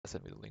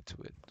send me the link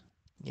to it.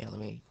 Yeah, let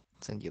me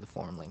send you the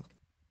forum link.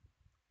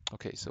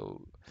 Okay,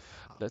 so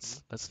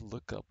Copy. let's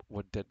look up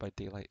what Dead by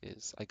Daylight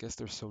is. I guess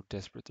they're so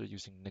desperate they're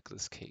using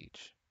Nicolas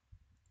Cage.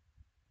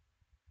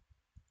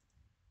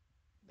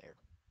 There.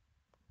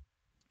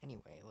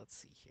 Anyway, let's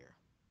see here.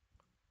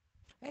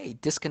 Hey,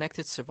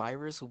 disconnected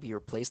survivors will be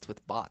replaced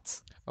with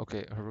bots.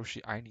 Okay,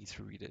 Hiroshi, I need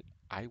to read it.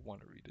 I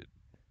want to read it,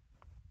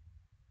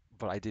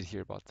 but I did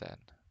hear about that.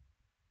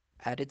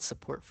 Added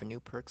support for new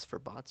perks for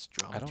bots,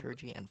 I don't.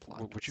 dramaturgy, and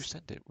plot Would you twist.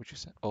 send it? Would you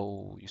send?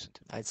 Oh, you sent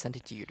it. I'd send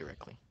it to you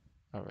directly.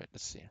 All right,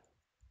 let's see.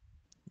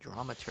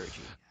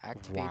 Dramaturgy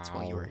activates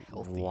while you are Wow,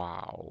 healthy.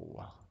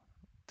 wow.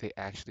 They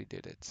actually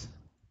did it.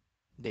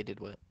 They did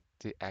what?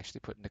 They actually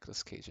put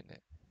Nicolas Cage in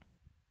it.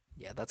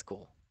 Yeah, that's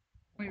cool.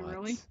 Wait,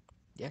 really? What?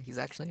 Yeah, he's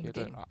actually in the Here,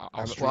 game.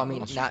 I'll Well, I stream.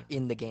 mean, I'll Oh, not stream.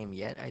 in the game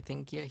yet. I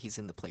think, yeah, he's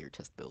in the player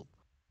test build.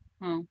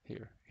 oh.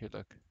 Here,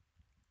 look.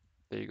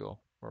 There you go,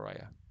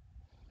 Mariah.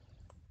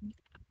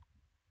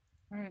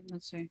 All right,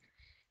 let's see.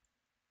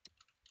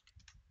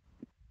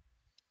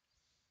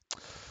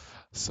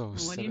 So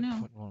What do you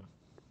know? 7.1.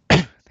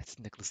 That's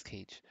Nicolas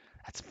Cage.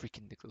 That's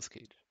freaking Nicolas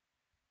Cage.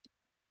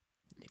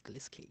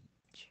 Nicolas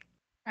Cage.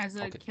 As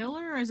a Okay.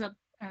 killer or as a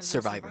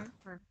Survivor.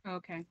 survivor?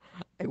 Okay.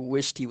 I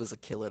wished he was a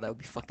killer. That would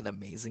be fucking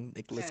amazing.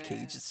 Nicolas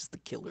Cage Uh, is just a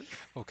killer.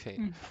 Okay.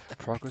 hmm. That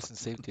would be Progress and fucking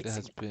save data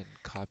has amazing. been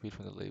copied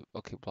from the label.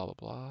 Okay, blah blah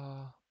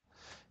blah.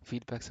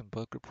 Feedbacks and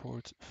bug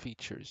reports.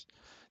 Features.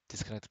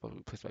 Disconnected but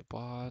replaced by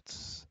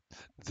bots.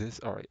 This.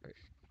 All right.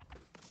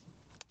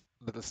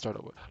 Let's start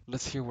over.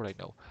 Let's hear what I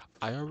know.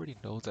 I already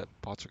know that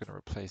bots are gonna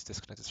replace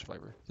Disconnected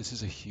Survivor. This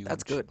is a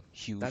That's huge, good.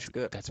 That's huge.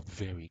 good. That's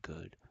very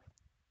good.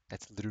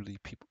 That's literally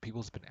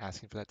people's been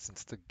asking for that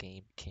since the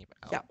game came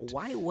Yeah, out.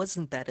 why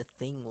wasn't that a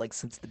thing like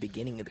since the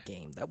beginning of the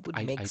game? That would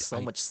make so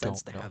I much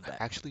sense don't to know. have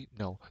that. Actually,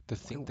 no. The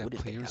Why thing that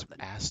wouldn't they players have that?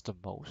 asked the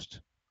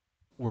most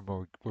were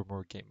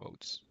more game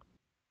modes.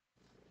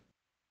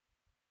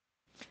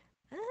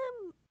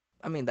 Um,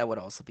 I mean, that would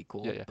also be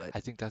Yeah, cool, yeah. but I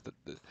think that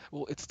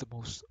well, it's the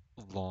most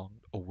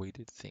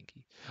long-awaited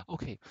thingy.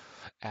 Okay,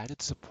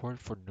 added support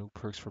for new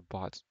perks for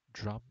bots,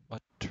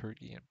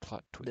 dramaturgy, and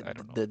plot twist. the I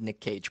don't know. the Nick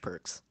Cage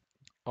perks.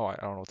 Oh, I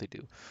don't know what they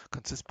do.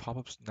 Consist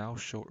pop-ups now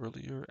show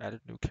earlier.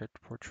 Added new character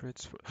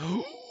portraits. For...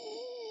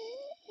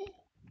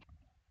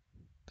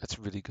 That's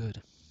really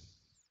good.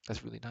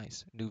 That's really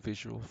nice. New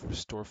visual for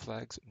store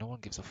flags. No one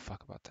gives a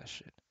fuck about that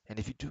shit. And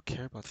if you do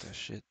care about that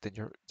shit, then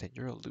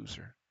you're a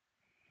loser.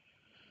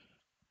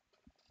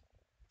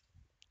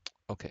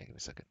 Okay, give me a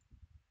second.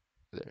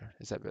 There.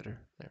 Is that better?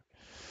 There.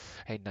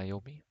 Hey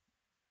Naomi.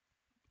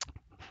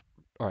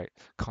 All right.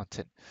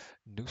 Content.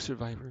 New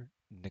survivor.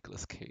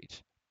 Nicolas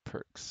Cage.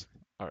 Perks.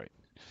 All right.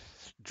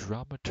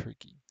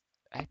 Dramaturgy.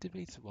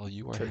 Activates while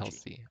you are Turgy.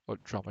 healthy, or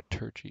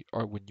dramaturgy,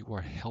 or when you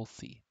are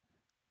healthy.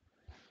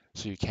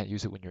 So you can't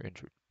use it when you're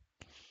injured.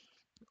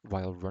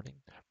 While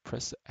running,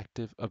 press the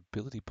active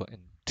ability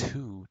button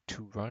 2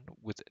 to run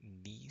with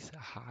knees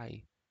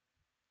high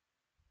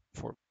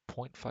for zero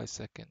point 0.5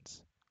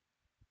 seconds.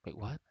 Wait,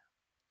 what?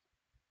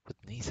 With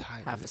knees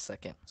high? Half a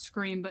second.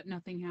 Scream, but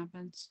nothing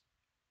happens.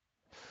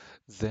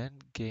 Then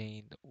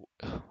gain.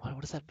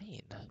 What does that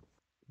mean?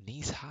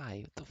 Knees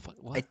high? What the fuck?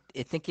 What?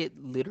 I think it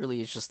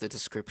literally is just a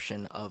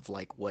description of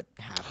like what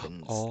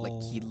happens. Like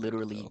he Oh,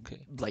 literally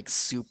okay, like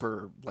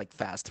super like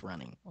fast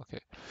running. okay.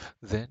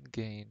 Then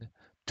gain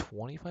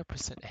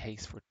 25%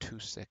 haste for 2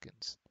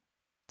 seconds.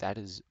 That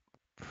is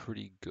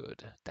pretty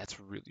good. That's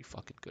really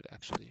fucking good,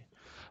 actually.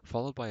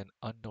 Followed by an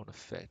unknown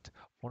effect.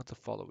 One of the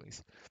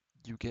followings.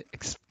 You get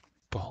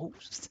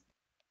exposed?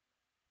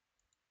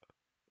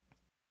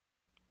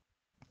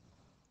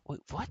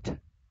 Wait, what?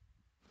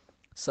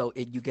 So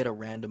you get a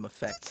random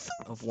effect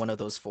of one of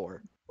those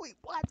four. Wait,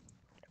 what?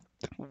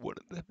 One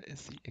of them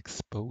is the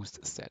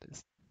exposed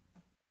status.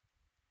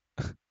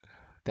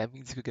 That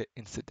means you could get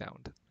insta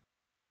downed.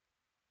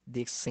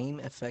 The same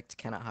effect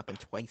cannot happen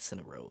twice in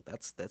a row.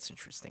 That's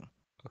interesting.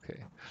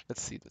 Okay,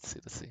 let's see.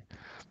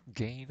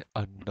 Gain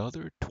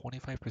another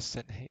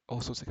 25% hate.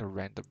 Also, it's like a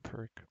random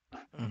perk.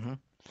 Mm-hmm.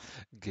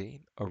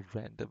 Gain a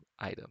random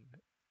item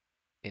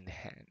in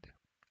hand.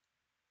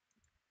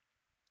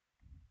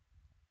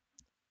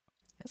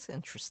 That's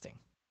interesting.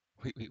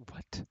 Wait,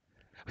 what?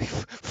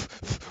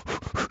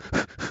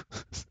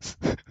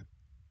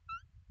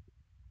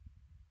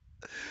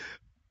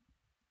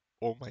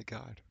 Oh my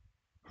god.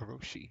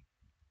 Hiroshi,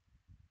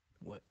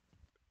 What?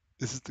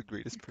 this is the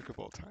greatest perk of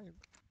all time.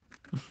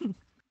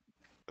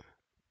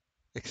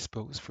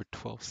 Exposed for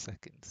 12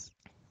 seconds.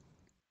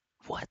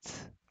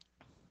 What?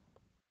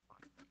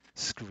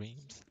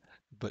 Screams,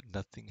 but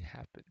nothing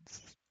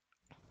happens.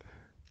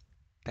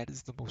 That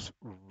is the most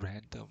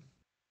random.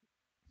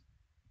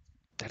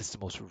 That is the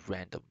most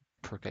random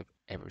perk I've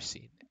ever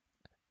seen.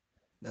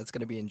 That's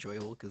gonna be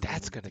enjoyable because then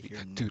That's we'll get gonna to be,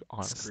 hear Nick dude,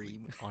 honestly,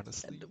 scream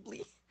honestly,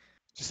 randomly.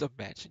 just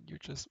imagine you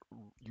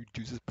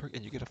do this perk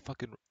and you get a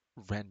fucking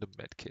random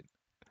medkit.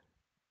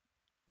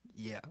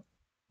 Yeah.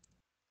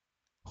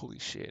 Holy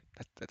shit,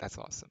 that's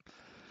awesome.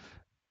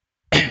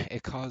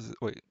 It causes,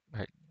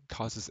 right,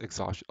 causes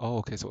exhaustion. Oh,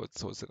 okay, so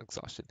it's an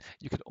exhaustion.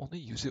 You can only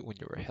use it when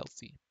you're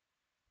healthy.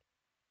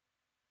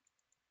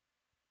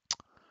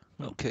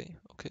 Hmm. Okay.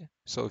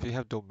 So if you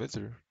have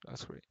Domizer,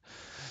 that's great.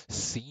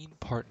 Scene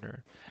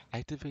partner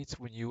activates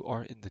when you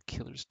are in the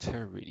killer's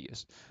terror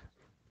radius.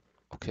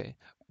 Okay,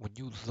 when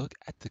you look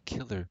at the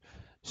killer,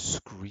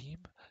 scream,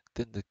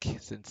 then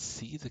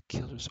see the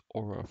killer's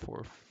aura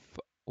for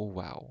oh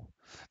wow.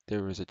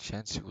 There is a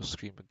chance you will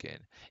scream again.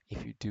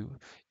 If you do,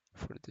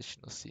 for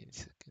additional scene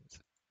seconds.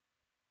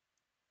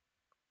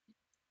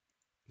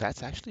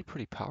 That's actually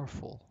pretty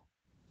powerful.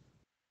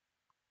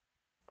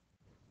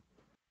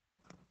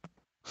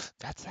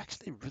 That's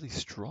actually really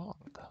strong.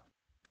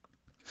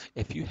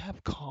 If you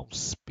have calm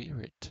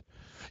spirit,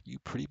 you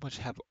pretty much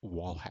have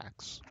wall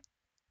hacks.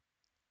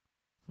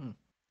 Hmm.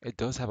 It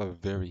does have a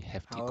very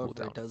hefty However,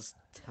 cooldown.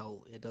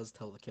 it does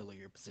tell the killer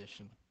your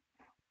position.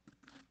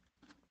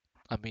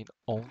 I mean,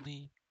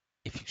 only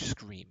if you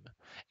scream,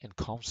 and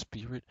calm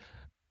spirit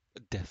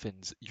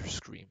deafens your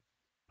scream.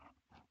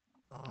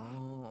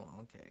 Oh,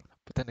 okay.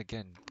 But then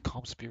again,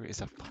 calm spirit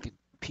is a fucking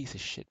piece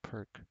of shit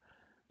perk.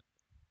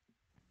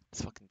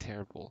 It's fucking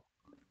terrible.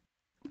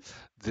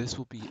 This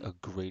will be a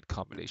great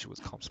combination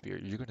with calm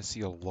spirit. You're gonna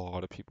see a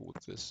lot of people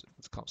with this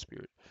with calm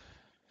spirit.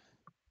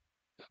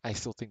 I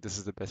still think this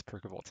is the best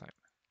perk of all time.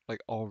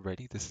 Like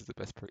already, this is the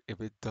best perk.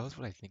 If it does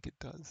what I think it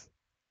does,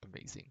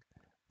 amazing.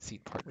 Scene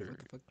Wait, partner. what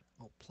the fuck?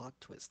 Oh, plot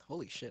twist.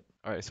 Holy shit.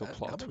 All right, so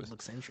plot That one twist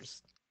looks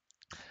interesting.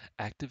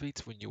 activates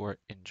when you are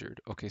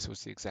injured. Okay, so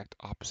it's the exact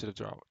opposite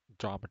of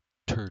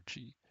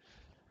dramaturgy.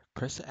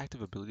 Press the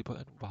active ability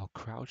button while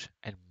crouched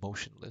and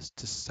motionless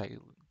to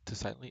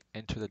silently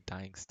enter the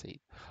dying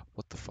state.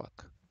 What the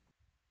fuck?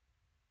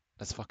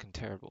 That's fucking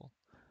terrible.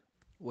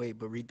 Wait,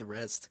 but read the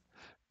rest.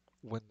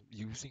 When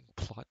using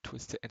plot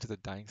twist to enter the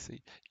dying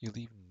state, you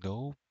leave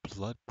no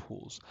blood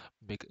pools,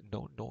 make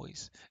no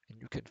noise, and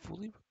you can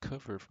fully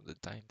recover from the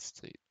dying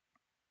state.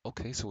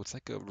 Okay, so it's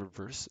like a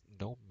reverse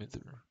no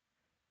mither.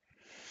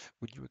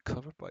 When you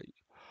recover by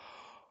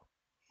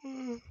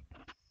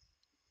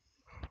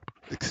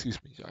excuse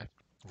me, sorry.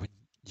 When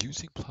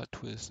using plot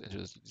twist and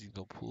just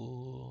no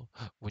pool,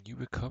 when you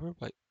recover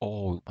by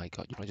oh my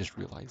god, you know I just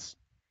realized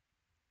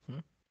Hmm?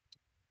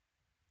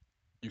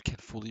 you can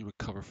fully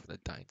recover from the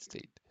dying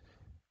state.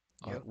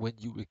 Yep. When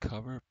you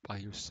recover by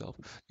yourself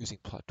using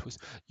plot twist,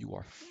 you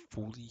are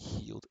fully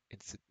healed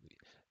instantly.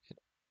 And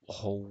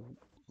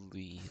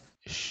holy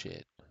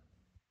shit.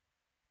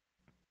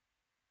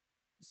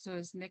 So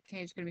is Nick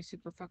Cage gonna be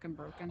super fucking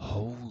broken?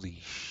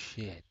 Holy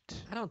shit.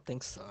 I don't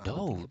think so. I don't think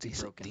No, he'll be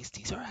broken.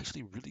 these are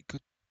actually really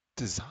good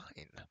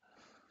design.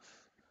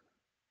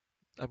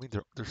 I mean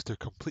they're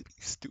completely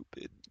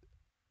stupid.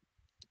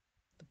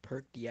 The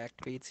perk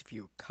deactivates if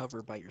you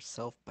recover by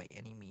yourself by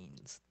any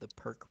means. The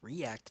perk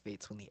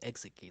reactivates when the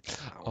exit gates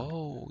are powered.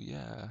 Oh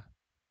yeah.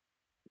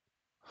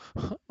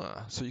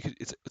 Huh. So you could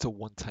it's a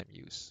one-time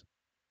use.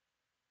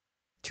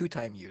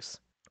 Two-time use.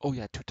 Oh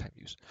yeah, two-time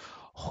use.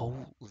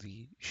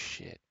 Holy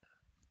shit.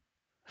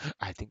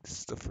 I think this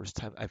is the first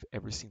time I've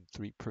ever seen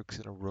three perks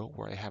in a row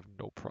where I have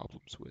no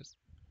problems with.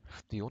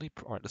 The only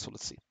alright, so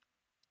let's see.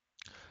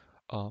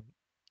 Um,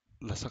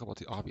 let's talk about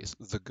the obvious,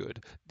 the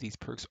good. These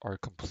perks are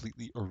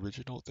completely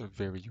original, they're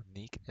very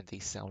unique, and they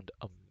sound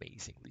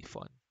amazingly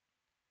fun.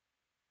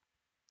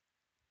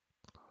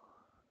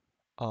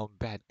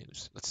 Bad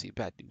news. Let's see,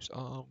 bad news.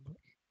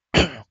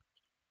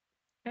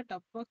 Shut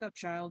the fuck up,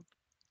 child.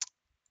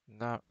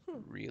 Not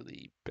Hmm.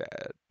 really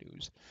bad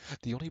news.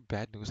 The only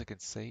bad news I can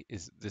say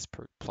is this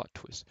perk plot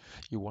twist.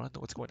 You want to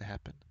know what's going to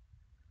happen?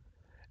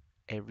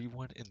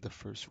 Everyone in the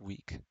first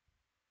week,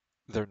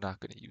 they're not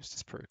going to use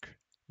this perk.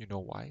 You know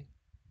why?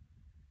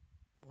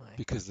 Why?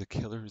 Because the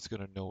killer is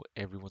going to know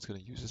everyone's going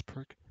to use this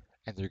perk,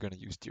 and they're going to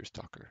use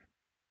Deerstalker.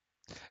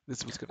 This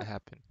is what's going to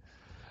happen.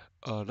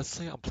 Let's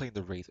say I'm playing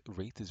the Wraith.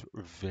 Wraith is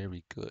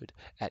very good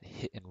at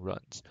hit and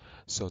runs,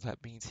 so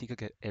that means he could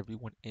get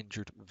everyone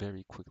injured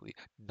very quickly.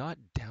 Not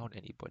down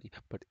anybody,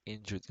 but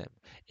injure them.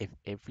 If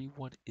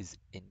everyone is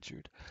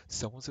injured,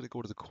 someone's gonna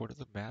go to the corner of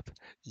the map,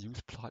 use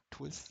plot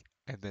twist,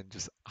 and then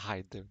just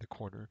hide there in the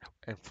corner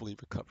and fully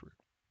recover.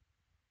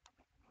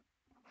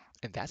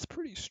 And that's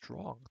pretty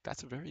strong.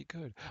 That's very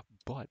good.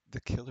 But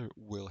the killer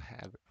will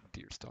have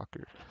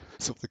Deerstalker.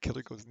 So if the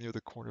killer goes near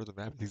the corner of the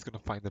map, he's gonna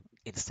find them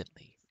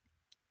instantly.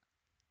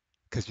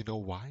 Because you know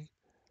why?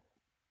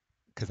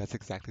 Because that's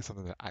exactly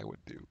something that I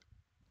would do.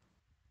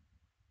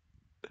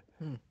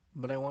 Hmm.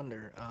 But I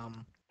wonder,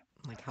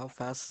 like how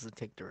fast does it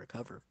take to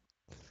recover?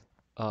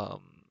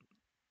 Um,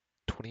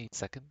 28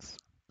 seconds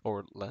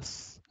or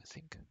less, I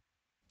think.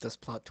 Does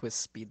plot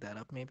twist speed that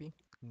up maybe?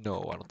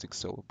 No, I don't think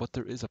so. But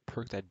there is a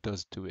perk that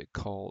does do it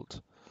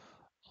called,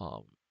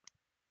 um,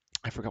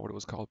 I forgot what it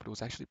was called, but it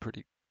was actually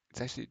pretty,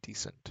 it's actually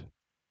decent.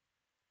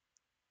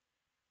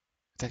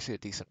 It's actually a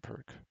decent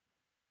perk.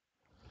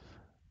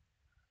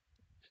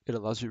 It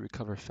allows you to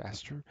recover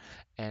faster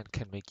and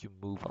can make you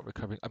move while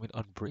recovering. I mean,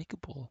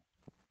 Unbreakable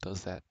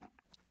does that.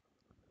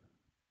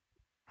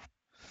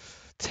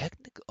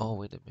 Technical, oh,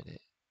 wait a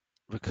minute.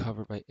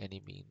 Recover by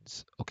any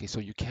means. Okay, so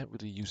you can't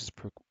really use this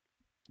perk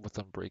with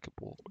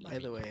Unbreakable. You By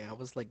mean the way, I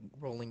was like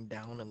rolling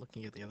down and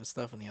looking at the other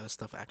stuff, and the other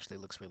stuff actually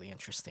looks really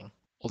interesting.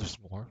 Oh, there's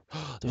more.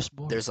 There's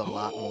more. There's a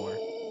lot more.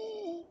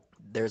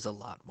 There's a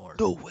lot more.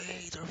 No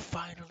way, they're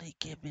finally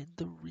giving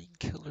the Ring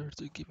Killer,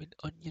 they're giving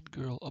Onion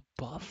Girl a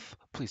buff.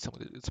 Please tell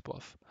me that it's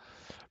buff.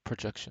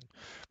 Projection.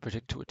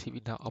 Project to a TV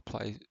now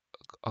applies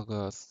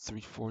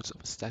 3/4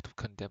 of a stack of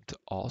condemned to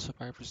all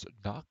survivors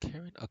not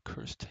carrying a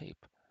cursed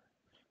tape.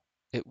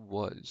 It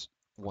was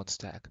one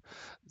stack.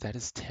 That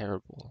is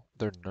terrible.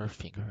 They're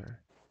nerfing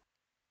her.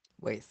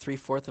 Wait,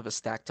 3/4 of a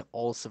stack to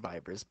all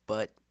survivors,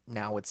 but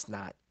now it's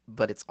not.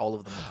 But it's all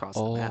of them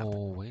across the map.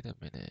 Oh, wait a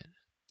minute.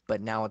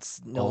 But now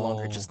it's no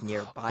longer Oh, just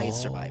nearby oh,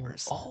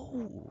 survivors.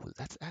 oh,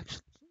 that's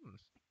actually.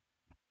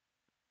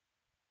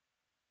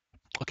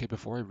 Okay,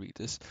 before I read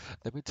this,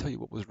 let me tell you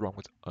what was wrong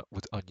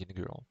with Onion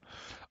Girl.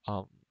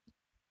 Um,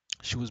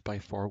 she was by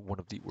far one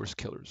of the worst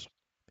killers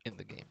in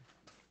the game.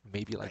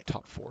 Maybe like Right.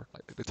 top four,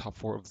 like the top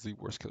four of the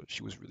worst killers.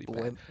 She was really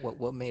But bad.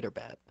 what made her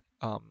bad?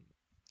 Um,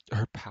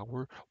 her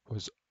power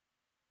was,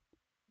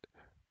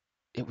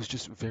 it was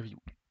just very,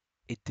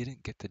 it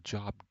didn't get the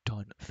job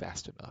done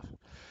fast enough.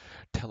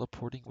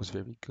 Teleporting was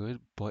very good,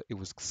 but it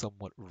was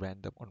somewhat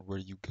random on where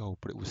you go,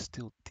 but it was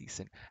still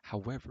decent.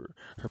 However,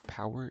 her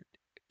power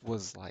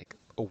was like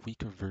a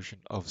weaker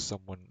version of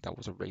someone that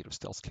was a raid or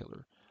stealth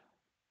killer.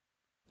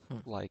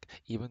 Hmm. Like,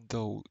 even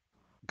though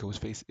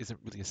Ghostface isn't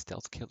really a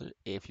stealth killer,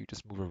 if you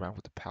just move around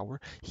with the power,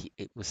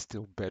 it was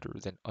still better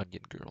than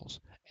Onion Girls.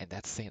 And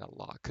that's saying a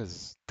lot,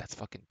 because that's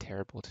fucking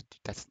terrible to do.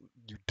 That's,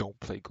 you don't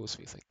play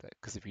Ghostface like that,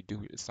 because if you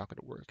do, it's not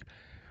gonna work.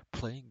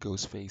 Playing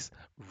Ghostface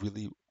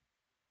really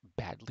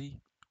badly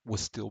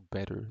was still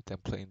better than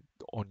playing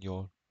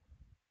Onion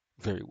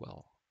very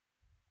well.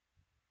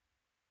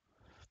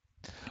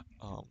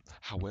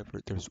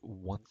 However, there's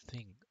one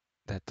thing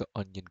that the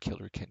Onion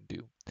Killer can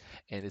do,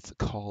 and it's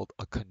called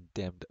a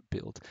condemned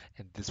build.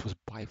 And this was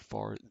by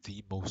far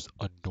the most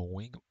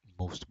annoying,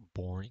 most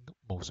boring,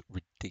 most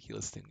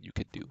ridiculous thing you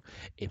could do.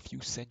 If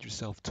you send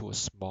yourself to a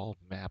small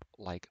map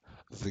like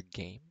the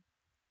game,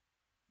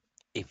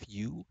 if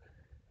you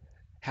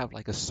have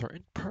like a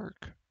certain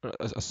perk, or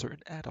a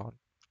certain add-on,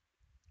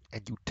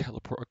 and you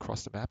teleport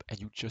across the map and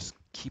you just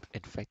keep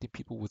infecting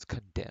people with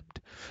condemned,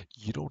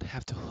 you don't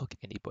have to hook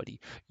anybody.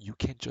 You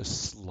can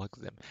just slug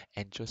them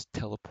and just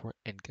teleport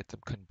and get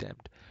them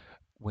condemned.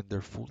 When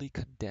they're fully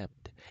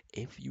condemned,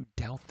 if you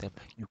down them,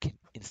 you can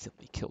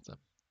instantly kill them.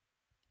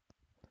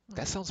 Hmm.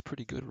 That sounds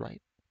pretty good,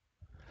 right?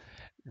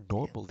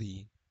 Yeah.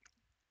 Normally,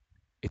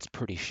 it's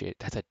pretty shit.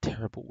 That's a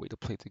terrible way to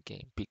play the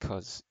game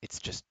because it's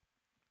just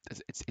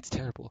it's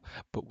terrible.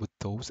 But with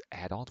those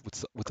add-ons,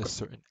 with a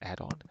certain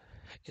add-on,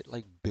 it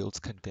like builds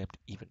condemned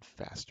even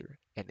faster,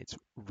 and it's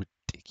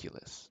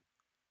ridiculous.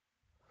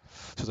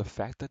 So the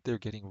fact that they're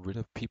getting rid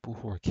of people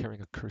who are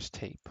carrying a cursed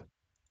tape,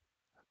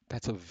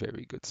 that's a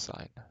very good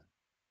sign.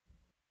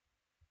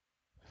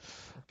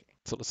 Okay.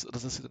 So let's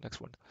see the next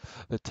one.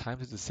 The time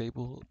to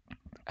disable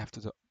after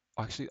the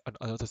actually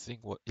another thing,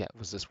 what, yeah, it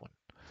was this one,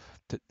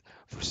 that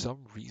for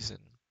some reason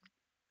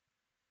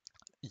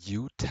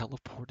you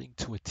teleporting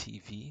to a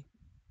TV,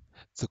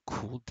 the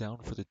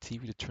cooldown for the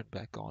TV to turn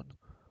back on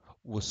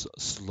was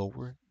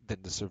slower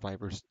than the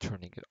survivors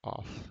turning it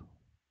off.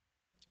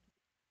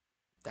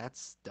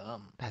 That's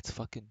dumb. That's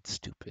fucking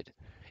stupid.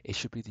 It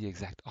should be the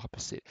exact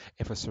opposite.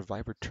 If a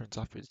survivor turns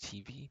off their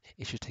TV,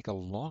 it should take a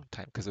long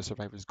time because the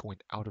survivor is going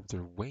out of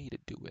their way to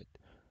do it.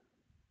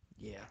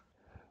 Yeah.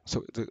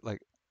 So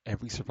like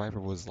every survivor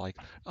was like,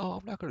 "Oh,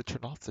 I'm not going to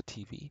turn off the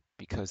TV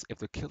because if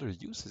the killer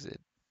uses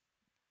it,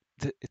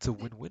 it's a It,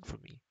 win-win for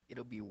me."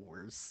 it'll be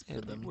worse Yeah, for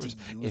it'd be them to worse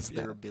use if,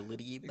 their yeah,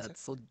 ability.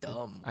 That's so exactly. Yeah,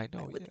 dumb. I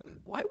know. Yeah,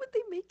 Why would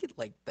they make it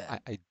like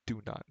that? I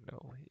do not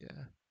know.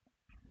 Yeah.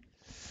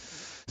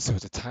 So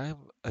the time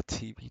a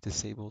TV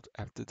disabled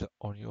after the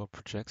audio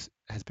projects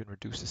has been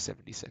reduced to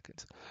 70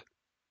 seconds.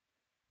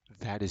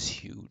 That is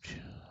huge.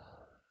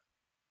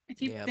 I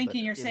keep Yeah, but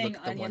thinking you're look saying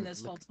at the onion one.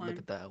 this whole Look time.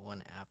 at that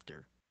one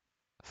after.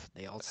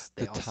 They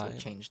The also time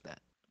changed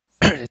that.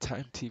 the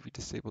time TV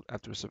disabled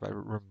after a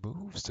survivor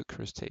removes the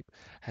curse tape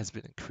has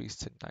been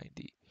increased to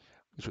 90.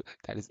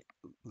 That is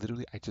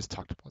literally, I just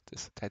talked about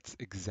this. That's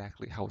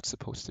exactly how it's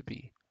supposed to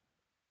be.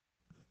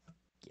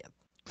 Yeah.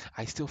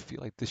 I still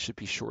feel like this should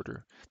be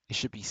shorter. It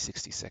should be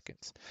 60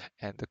 seconds,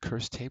 and the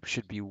curse tape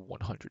should be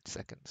 100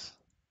 seconds.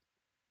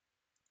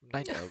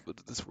 90, but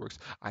this works.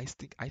 I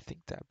think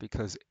that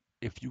because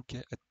if you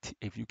get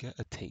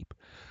a tape,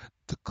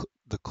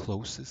 the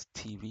closest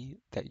TV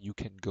that you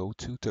can go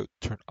to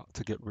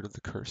to get rid of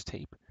the curse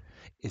tape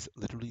is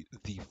literally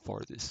the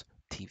farthest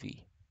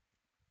TV.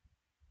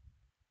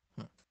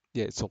 Hmm.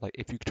 Yeah, so like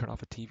if you turn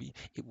off a TV,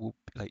 it will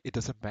like it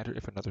doesn't matter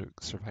if another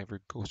survivor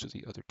goes to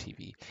the other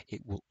TV.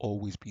 It will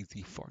always be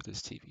the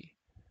farthest TV.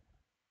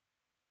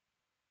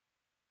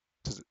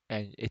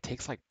 And it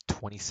takes like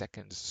 20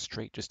 seconds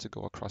straight just to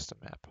go across the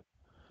map.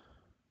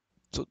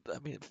 So I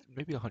mean,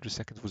 maybe 100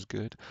 seconds was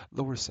good.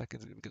 Lower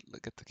seconds, we could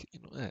look at the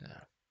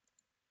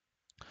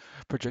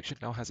projection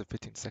now has a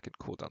 15-second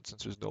cooldown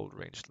since there's no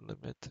range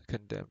limit.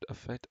 Condemned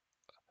effect.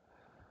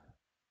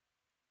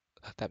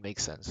 That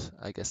makes sense.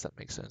 I guess that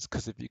makes sense.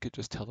 Because if you could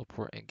just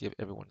teleport and give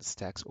everyone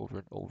stacks over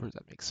and over,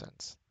 that makes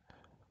sense.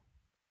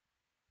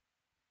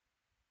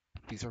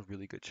 These are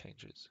really good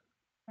changes.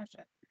 Oh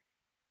shit.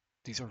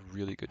 These are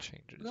really good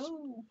changes.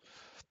 Go.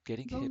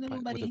 Getting Go, hit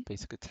little with a buddy.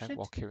 basic attack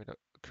while Shit. carrying a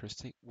curse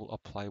tape will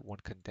apply one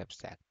condemned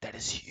stack. That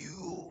is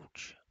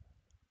huge.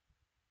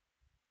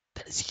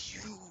 That is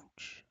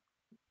huge.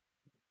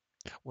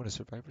 When a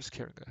survivor's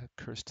carrying a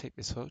cursed tape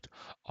is hooked,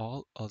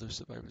 all other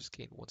survivors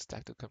gain one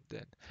stack to come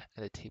in,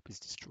 and the tape is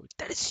destroyed.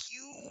 That is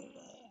huge!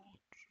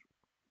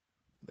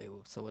 Wait,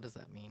 so what does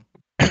that mean?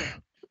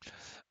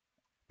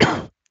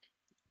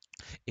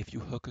 If you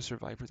hook a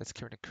survivor that's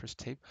carrying a cursed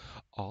tape,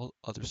 all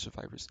other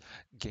survivors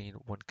gain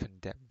one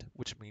condemned,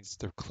 which means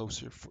they're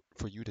closer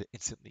for you to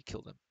instantly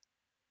kill them.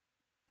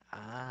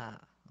 Ah,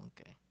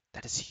 okay.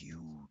 That is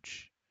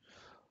huge.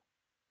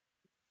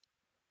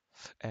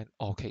 And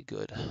okay,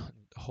 good.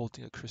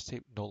 Holding a cursed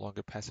tape no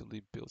longer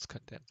passively builds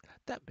condemned.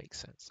 That makes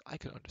sense. I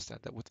can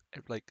understand that with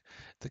like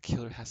the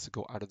killer has to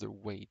go out of their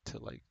way to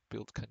like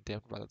build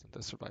condemned rather than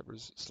the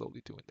survivors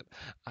slowly doing them.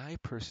 I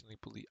personally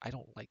believe I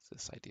don't like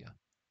this idea.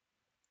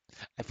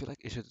 I feel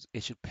like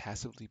it should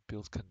passively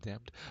build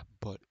condemned,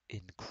 but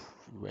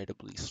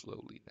incredibly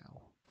slowly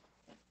now.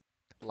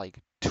 Like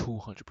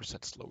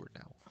 200% slower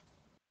now.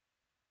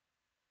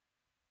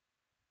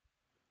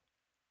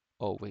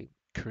 Oh wait,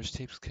 curse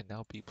tapes can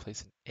now be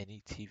placed in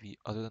any TV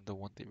other than the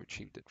one they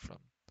retrieved it from.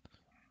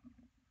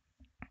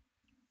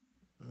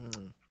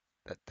 Mm,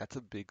 That's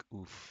a big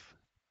oof.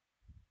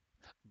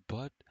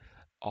 But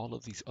all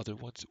of these other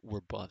ones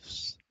were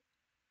buffs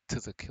to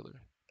the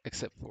killer,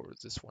 except for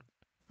this one.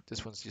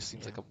 This one just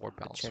seems yeah. like a more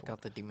But balanced check one.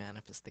 out the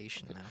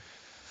demanifestation Okay. now.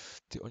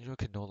 The Onion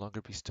can no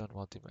longer be stunned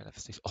while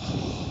demanifestation.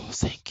 Oh,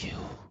 thank you.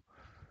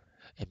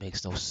 It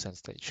makes no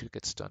sense that you should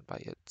get stunned by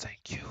it.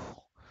 Thank you.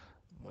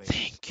 Wait,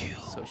 Thank you.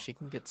 so she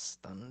can get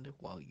stunned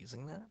while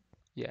using that?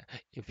 Yeah,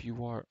 if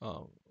you are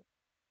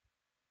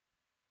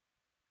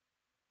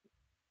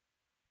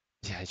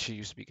yeah, she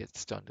used to be get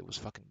stunned. It was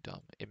fucking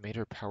dumb. It made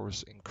her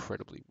powers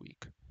incredibly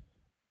weak.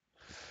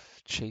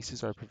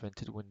 Chases are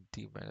prevented when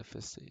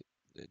demanifested,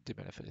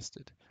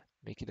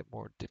 making it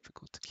more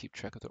difficult to keep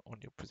track of their own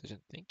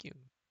position. Thank you.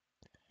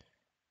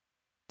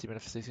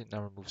 Demanifestation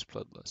now removes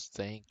bloodlust.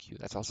 Thank you.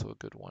 That's also a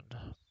good one.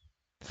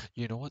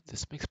 You know what?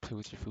 This makes play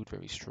with your food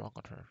very strong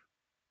on her.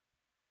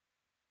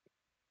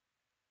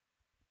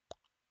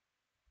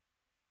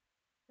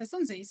 This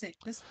one's easy.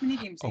 This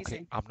minigame's Okay,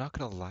 easy. I'm not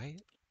gonna lie.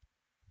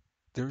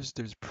 There's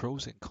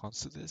pros and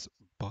cons to this,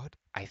 but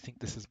I think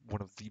this is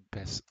one of the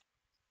best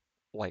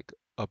like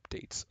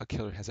updates a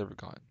killer has ever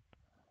gotten.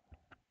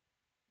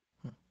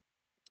 Hmm.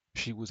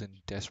 She was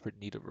in desperate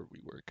need of a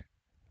rework.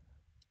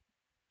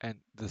 And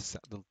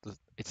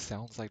it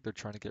sounds like they're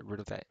trying to get rid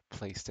of that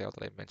playstyle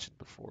that I mentioned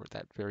before,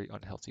 that very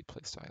unhealthy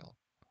playstyle.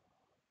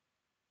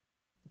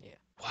 Yeah.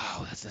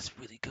 Wow, that's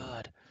really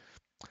good.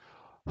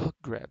 Hook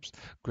grabs.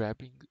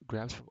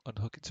 Grabs from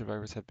unhooking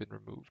survivors have been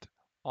removed.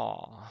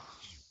 Aw.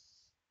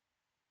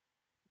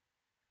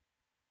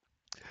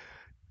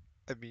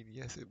 I mean,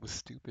 yes, it was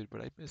stupid,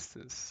 but I miss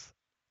this.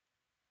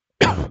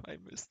 I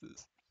miss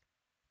this.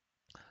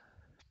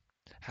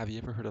 Have you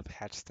ever heard of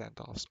hatch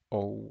standoffs?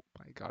 Oh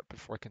my god,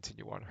 before I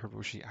continue on,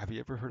 Hiroshi, have you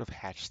ever heard of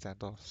hatch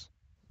standoffs?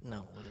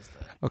 No, what is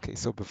that? Okay,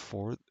 so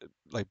before,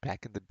 like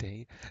back in the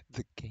day,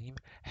 the game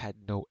had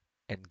no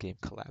end game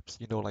collapse.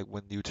 You know, like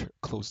when you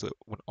close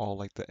when all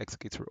like the exit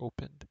gates were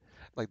opened,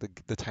 like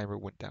the timer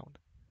went down.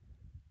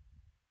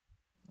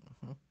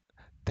 Hmm.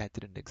 That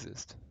didn't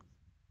exist.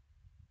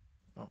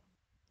 Oh,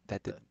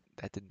 That what did the?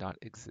 that did not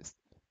exist.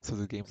 So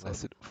the game So,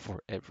 lasted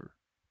forever.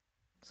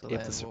 so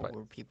If the then what survive.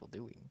 were people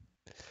doing?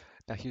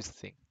 Now here's the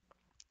thing.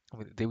 I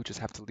mean, they would just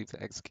have to leave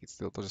the exit gates.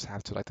 They'll just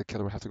have to like the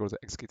killer would have to go to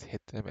the exit gates,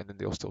 hit them, and then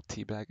they'll still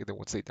teabag. And then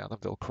once they down them,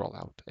 they'll crawl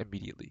out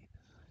immediately.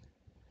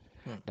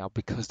 Hmm. Now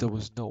because there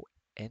was no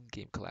end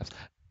game collapse,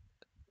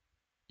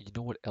 you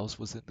know what else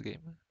was in the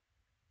game?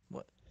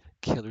 What?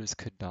 Killers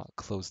could not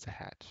close the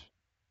hatch.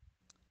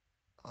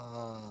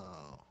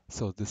 Oh.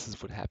 So this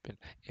is what happened.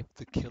 If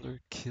the killer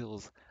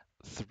kills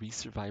 3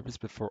 survivors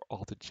before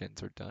all the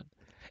gens are done,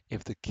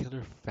 if the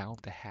killer found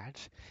the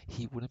hatch,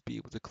 he wouldn't be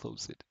able to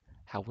close it.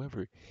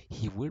 However,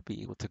 he would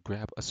be able to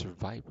grab a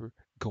survivor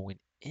going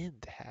in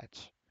the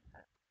hatch,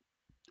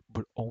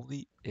 but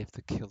only if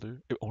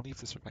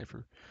the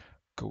survivor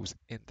goes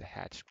in the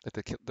hatch. That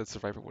the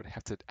survivor would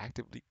have to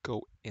actively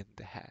go in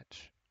the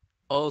hatch.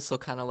 Oh, so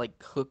kind of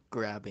like hook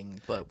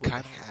grabbing, but with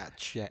a Kind of,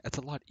 hatch. yeah, it's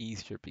a lot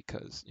easier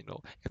because, if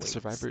the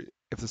Wait,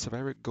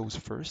 survivor goes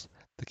first,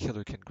 the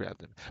killer can grab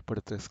them. But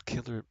if the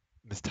killer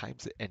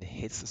mistimes it and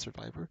hits the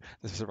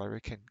survivor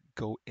can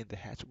go in the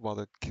hatch while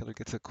the killer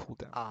gets a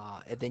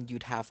cooldown. and then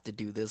you'd have to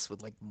do this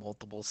with like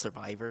multiple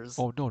survivors.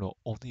 Oh no, no,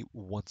 only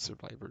one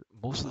survivor.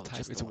 Most of Oh, the time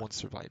just the it's one. one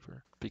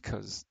survivor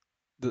because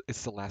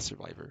it's the last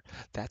survivor.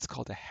 That's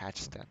called a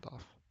hatch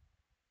standoff.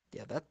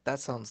 Yeah, that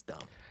sounds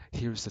dumb.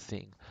 Here's the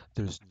thing,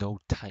 there's no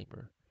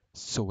timer,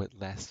 so it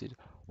lasted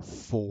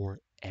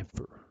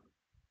forever.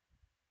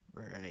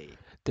 Right.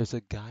 There's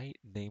a guy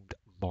named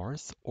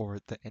Mars or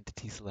the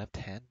entity's left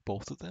hand,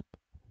 both of them.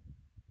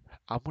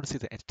 I'm gonna say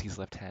the entity's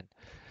left hand.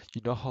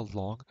 You know how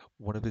long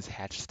one of his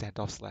hatch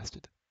standoffs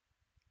lasted?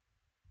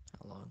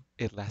 how long?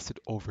 It lasted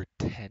over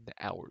 10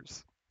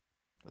 hours.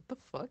 What the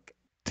fuck?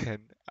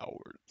 10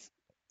 hours.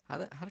 How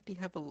did he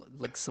have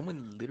like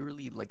someone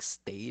literally like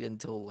stayed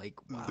until like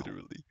wow.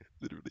 Literally,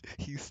 literally.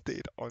 He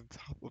stayed on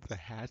top of the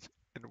hatch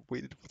and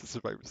waited for the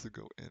survivors to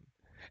go in.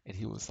 And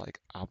he was like,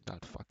 I'm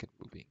not fucking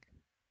moving.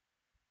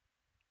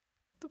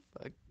 What the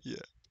fuck?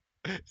 Yeah.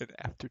 And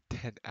after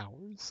 10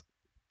 hours,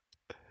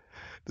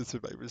 the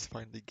survivors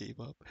finally gave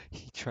up.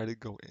 He tried to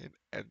go in,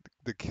 and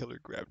the killer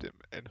grabbed him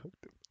and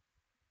hooked him.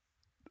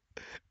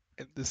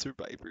 And the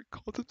survivor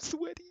called him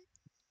sweaty.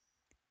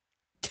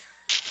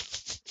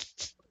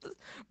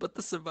 But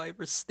the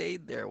survivor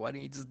stayed there. Why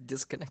didn't you just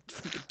disconnect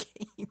from the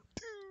game?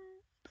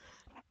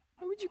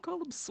 Why would you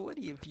call him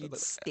sweaty if you'd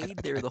Dude, I, stayed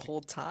I, there I the think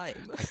whole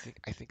time?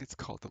 I think it's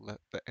called the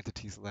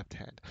entity's left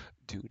hand.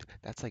 Dude,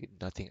 that's like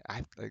nothing.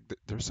 I like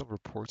there's some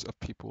reports of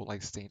people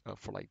like staying up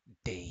for like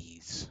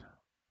days.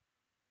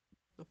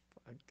 The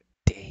fuck?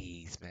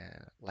 Days,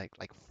 man.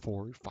 Like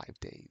 4 or 5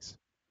 days.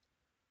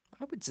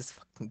 I would just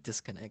fucking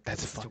disconnect.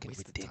 That's That's such a fucking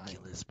waste of time.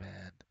 ridiculous,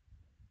 man.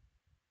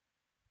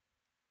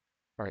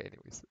 All right,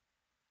 anyways.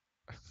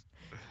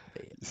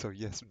 But yeah. So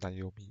yes,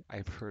 Naomi,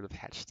 I've heard of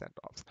hatch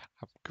standoffs.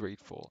 I'm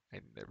grateful I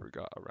never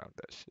got around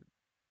that shit.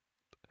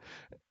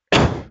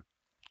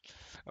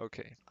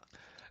 Okay,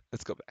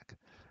 let's go back.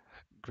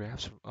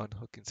 Graphs from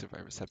unhooking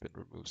survivors have been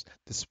removed.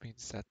 This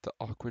means that the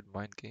awkward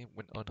mind game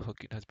when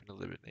unhooking has been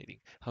eliminating,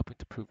 helping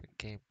to improve in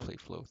gameplay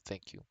flow.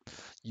 Thank you.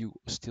 You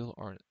still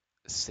aren't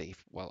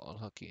safe while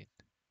unhooking,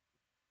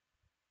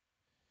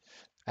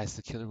 as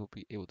the killer will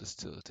be able to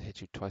still to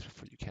hit you twice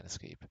before you can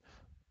escape.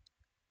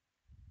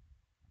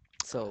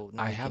 So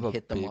now I you have can a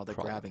hit them big while they're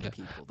problem. grabbing Yeah,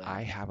 people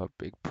I then. have a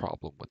big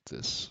problem with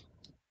this.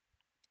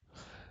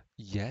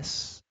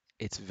 Yes,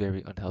 it's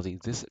very unhealthy.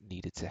 This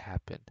needed to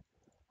happen.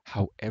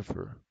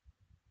 However,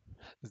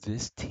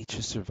 this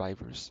teaches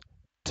survivors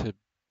to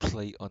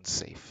play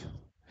unsafe.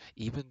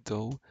 Even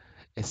though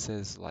it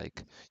says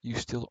like you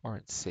still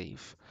aren't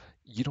safe,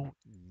 you don't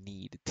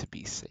need to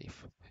be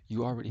safe.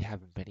 You already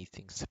have many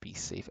things to be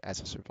safe as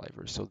a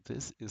survivor. So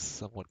this is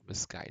somewhat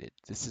misguided.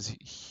 This is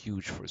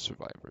huge for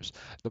survivors.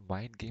 The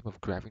mind game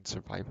of grabbing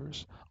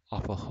survivors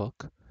off a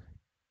hook,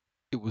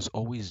 it was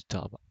always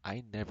dumb.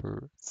 I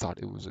never thought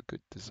it was a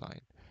good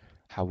design.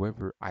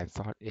 However, I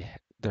thought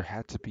there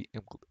had to be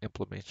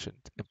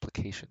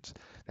implications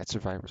that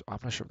survivors, I'm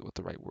not sure what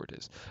the right word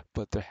is,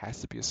 but there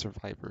has to be a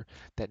survivor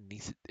there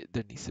needs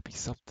to be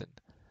something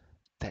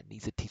that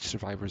needs to teach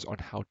survivors on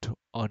how to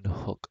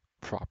unhook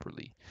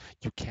properly.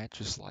 You can't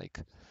just like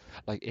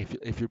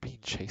if you're being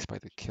chased by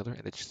the killer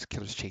and the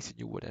killer's chasing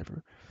you,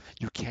 whatever,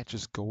 you can't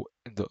just go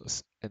in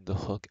the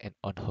hook and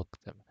unhook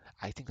them.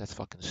 I think that's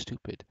fucking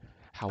stupid.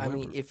 I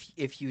mean, However,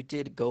 if you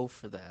did go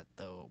for that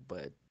though,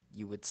 but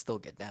you would still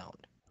get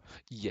downed.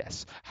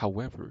 yes.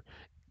 However,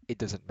 it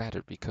doesn't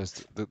matter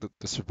because the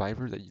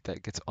survivor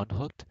that gets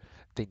unhooked,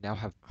 they now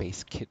have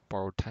base kit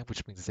borrowed time,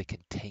 which means they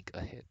can tank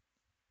a hit.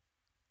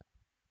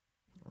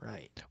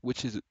 Right.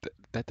 Which is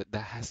that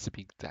has to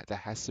be that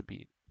has to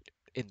be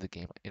in the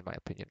game, in my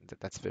opinion.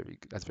 That's very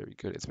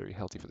good. It's very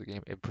healthy for the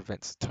game. It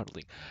prevents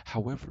tunneling.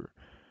 However,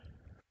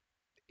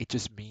 it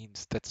just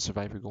means that the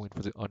survivor going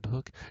for the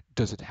unhook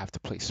doesn't have to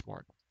play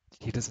smart.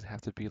 He doesn't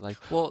have to be like,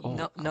 Well,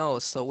 oh, no.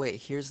 So wait,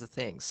 here's the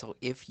thing. So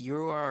if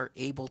you are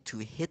able to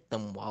hit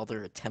them while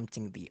they're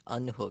attempting the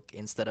unhook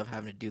instead of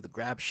having to do the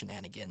grab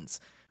shenanigans,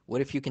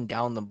 what if you can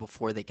down them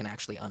before they can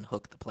actually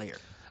unhook the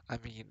player? I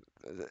mean,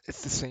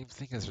 it's the same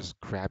thing as just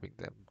grabbing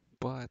them.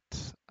 But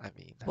I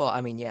mean, Well,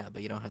 I mean, yeah,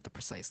 but you don't have to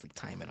precisely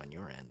time it on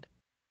your end.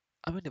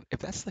 if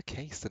that's the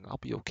case, then I'll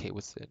be okay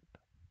with it.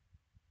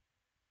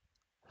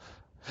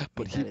 I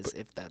But mean, he, that but is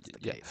if that's the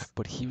yeah, case.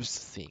 but here's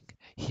the thing.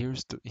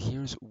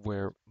 Here's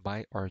where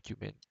my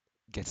argument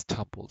gets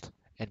tumbled,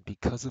 and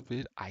because of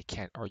it, I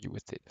can't argue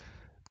with it.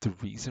 The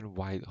reason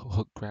why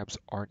hook grabs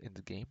aren't in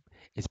the game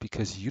is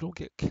because you don't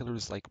get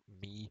killers like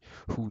me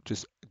who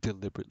just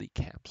deliberately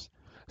camps.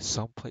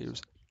 Some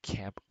players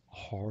camp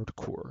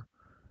hardcore,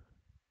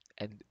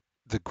 and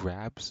the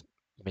grabs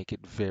make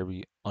it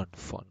very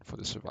unfun for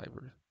the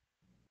survivor.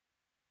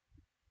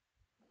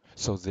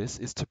 So this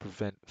is to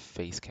prevent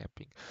face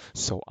camping.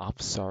 So I'm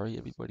sorry,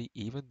 everybody,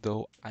 even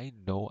though I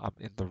know I'm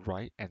in the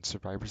right and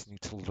survivors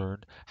need to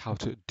learn how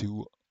to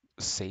do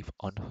safe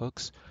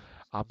unhooks,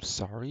 I'm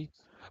sorry,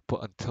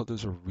 but until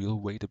there's a real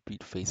way to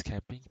beat face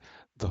camping,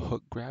 the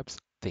hook grabs,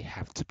 they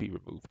have to be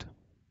removed.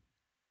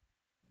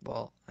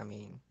 Well, I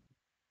mean,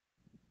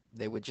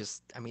 they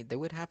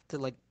would have to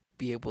like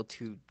be able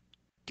to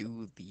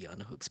do the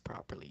unhooks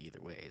properly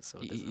either way. So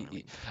E- it doesn't e-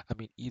 e- really I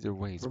mean, either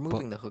ways,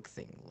 but removing the hook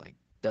thing like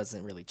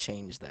doesn't really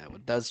change that.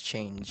 What does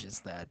change is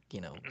that,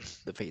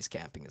 the face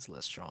capping is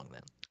less strong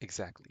then.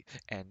 exactly.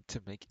 And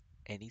to make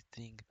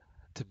anything,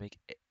 to make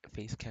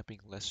face camping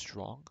less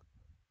strong,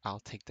 I'll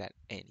take that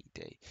any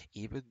day.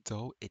 Even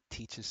though it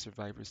teaches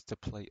survivors to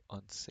play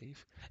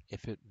unsafe,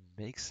 if it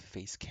makes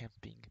face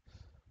camping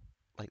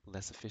like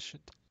less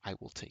efficient, I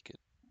will take it.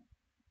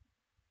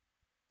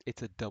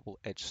 It's a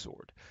double-edged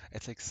sword.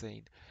 It's like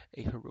saying,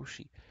 "Hey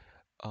Hiroshi,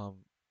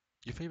 um,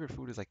 your favorite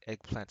food is like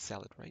eggplant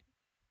salad, right?"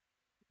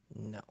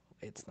 No,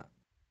 it's not.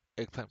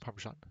 Eggplant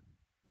Parmesan?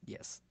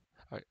 Yes.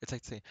 Alright, it's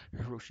like saying,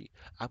 Hiroshi,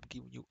 I'm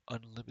giving you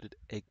unlimited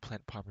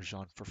eggplant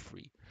Parmesan for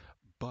free,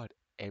 but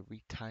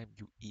every time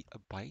you eat a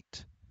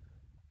bite,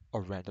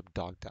 a random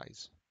dog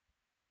dies.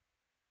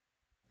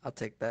 I'll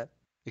take that.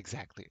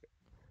 Exactly.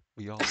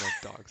 We all love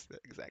dogs.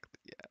 Exactly.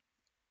 Yeah.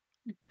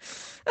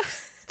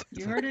 It's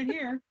You like heard it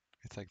here.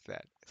 it's like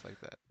that. It's like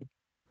that.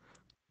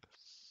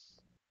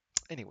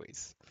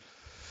 Anyways,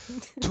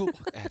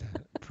 Toolbox added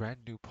brand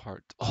new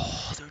part.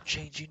 Oh, they're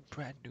changing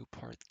brand new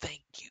part.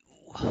 Thank you.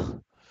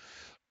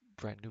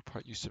 Brand new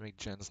part used to make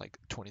gens like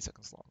 20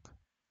 seconds long.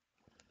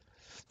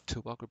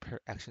 Toolbox repair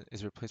action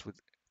is replaced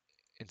with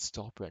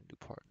install brand new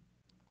part.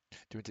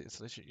 During the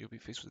installation, you'll be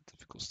faced with a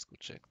difficult skill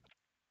check.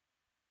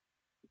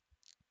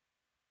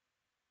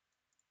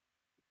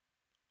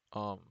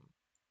 Um,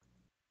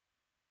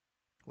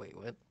 Wait,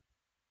 what?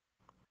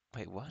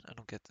 wait, what? I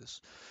don't get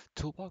this.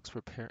 Toolbox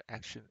repair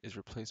action is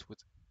replaced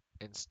with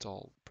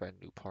install brand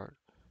new part.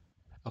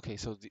 Okay,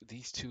 so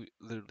these two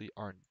literally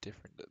aren't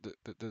different.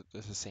 They're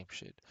the same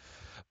shit.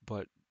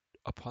 But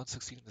upon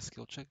succeeding the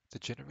skill check, the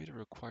generator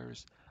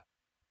requires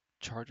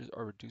charges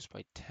are reduced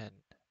by 10.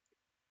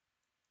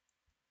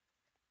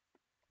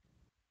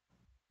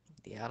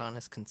 The add-on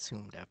is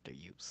consumed after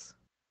use.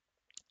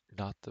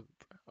 Not the.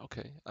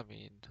 Okay, I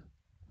mean,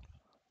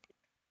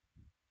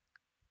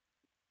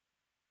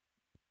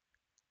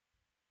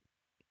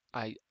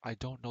 I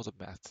don't know the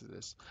math to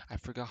this. I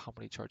forgot how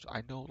many charges.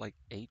 I know like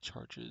 8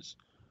 charges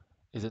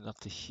is enough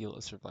to heal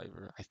a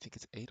survivor. I think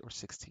it's 8 or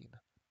 16.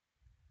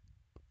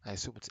 I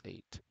assume it's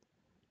 8.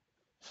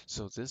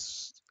 So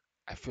this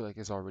I feel like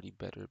is already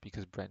better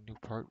because brand new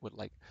part would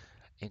like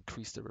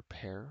increase the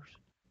repairs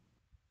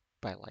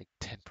by like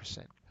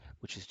 10%,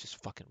 which is just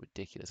fucking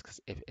ridiculous because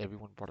if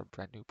everyone bought a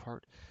brand new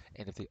part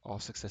and if they all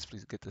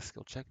successfully get the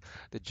skill check,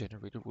 the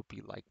generator would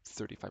be like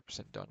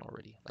 35% done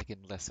already, like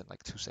in less than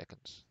like 2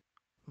 seconds.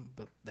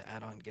 But the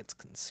add-on gets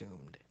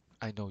consumed.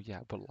 I know,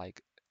 yeah, but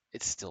like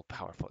it's still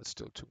powerful. It's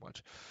still too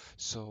much.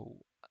 So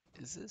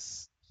is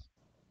this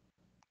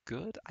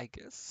good? I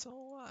guess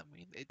so. I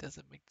mean, it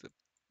doesn't make the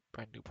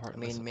brand new I part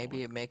less mean,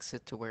 maybe annoying. it makes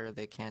it to where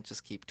they can't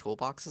just keep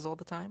toolboxes all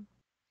the time.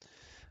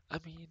 I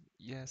mean,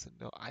 yes and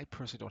no. I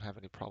personally don't have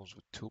any problems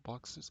with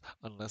toolboxes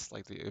unless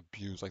like they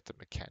abuse like the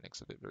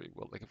mechanics of it very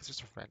well. Like if it's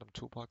just a random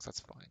toolbox,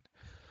 that's fine.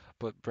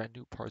 But brand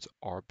new parts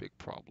are big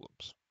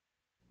problems.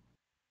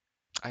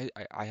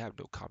 I have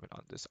no comment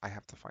on this. I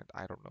have to find,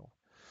 I don't know.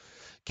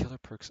 Killer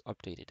perks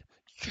updated.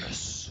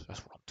 Yes,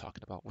 that's what I'm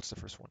talking about. What's the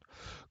first one?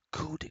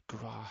 Coup de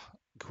grace.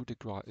 Coup de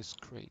grace is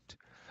great.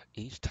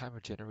 Each time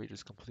a generator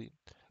is complete,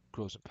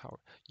 grows in power.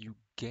 You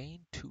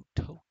gain 2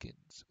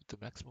 tokens with the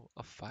maximum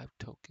of 5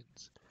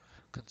 tokens.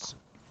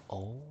 Consume.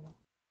 Oh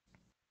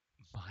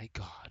my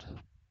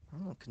god.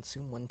 Oh,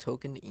 consume 1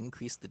 token to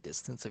increase the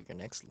distance of your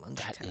next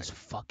lunge That attack. is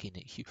fucking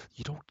huge.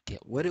 You don't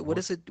get What one.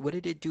 is it? What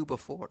did it do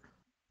before?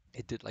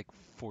 It did like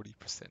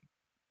 40%.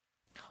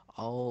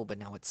 Oh, but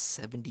now it's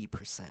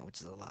 70%,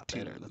 which is a lot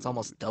better. That's Dude.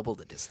 almost double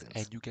the distance.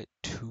 And you get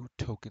 2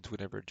 tokens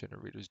whenever a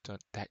generator is done.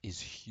 That is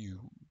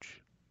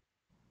huge.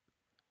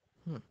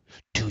 Hmm.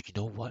 Dude, you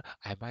know what?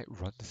 I might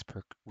run this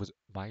perk with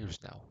Myers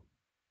now.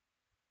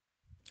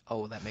 Oh,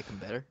 will that make them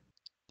better?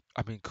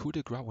 I mean, Coup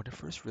de Grace, when it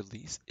first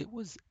released, it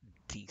was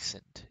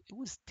decent. It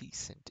was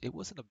decent. It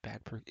wasn't a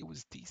bad perk. It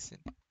was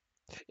decent.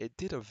 It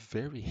did a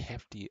very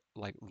hefty,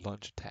 like,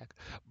 lunge attack,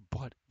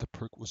 but the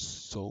perk was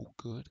so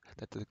good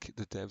that the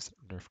devs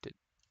nerfed it.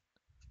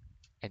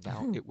 And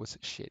now it was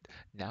shit.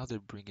 Now they're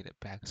bringing it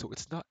back. So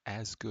it's not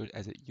as good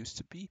as it used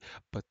to be,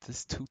 but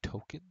this 2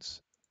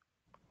 tokens,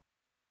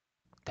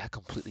 that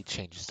completely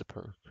changes the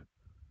perk.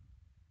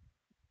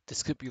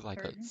 This could be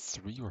like a Heard.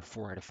 3 or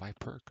 4 out of 5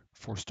 perk.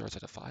 4 stars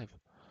out of 5.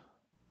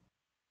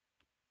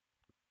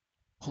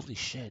 Holy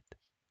shit.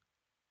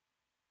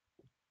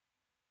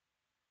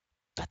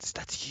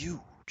 That's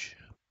huge.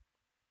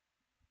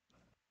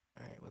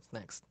 All right, what's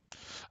next?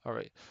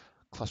 Alright.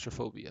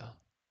 Claustrophobia.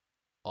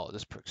 Oh,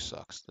 this perk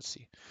sucks. Let's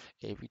see.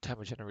 Every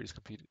time a generator is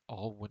completed,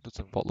 all windows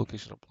and vault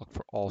locations are blocked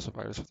for all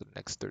survivors for the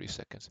next 30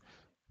 seconds.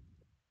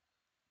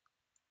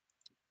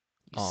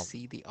 You Um,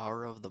 see the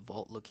aura of the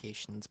vault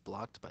locations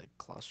blocked by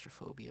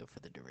claustrophobia for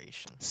the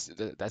duration.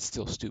 that's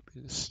still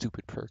stupid.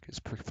 Stupid perk. This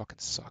perk fucking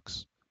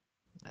sucks.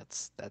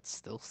 That's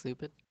still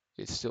stupid.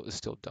 It's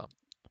still dumb.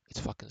 It's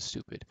fucking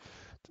stupid.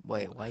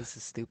 Wait, why is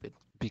this stupid?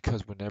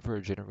 Because whenever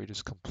a generator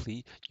is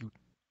complete, you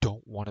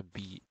don't want to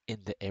be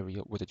in the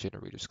area where the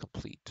generator is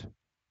complete,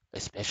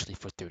 especially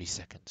for 30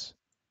 seconds.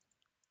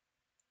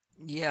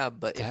 Yeah,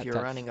 but if That you're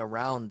that running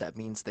around, that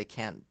means they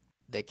can't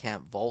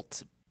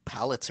vault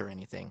pallets or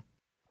anything,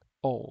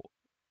 oh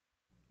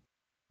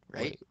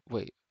right?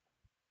 wait,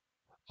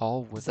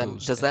 all Does that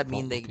windows does and that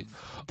mean vault they locate.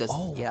 does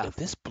Oh, yeah. if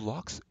this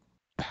blocks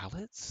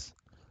pallets,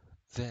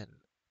 then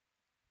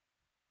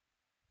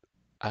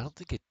I don't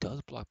think it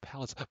does block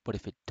pallets. But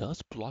if it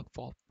does block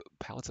vault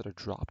pallets that are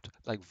dropped,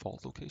 like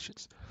vault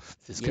locations,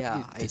 this could be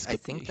Yeah, a I, this I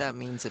could be a think that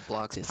means it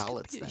blocks this could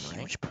pallets be a then,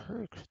 right? huge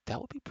perk. That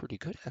would be pretty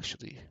good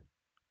actually.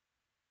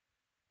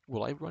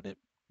 Will I run it?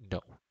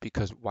 No,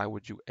 because why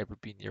would you ever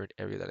be near an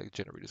area that a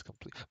generator is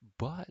complete?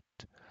 But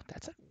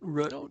that's a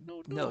Run, no,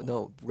 no, no, no.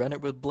 no, run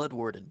it with Blood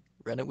Warden.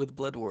 Run it with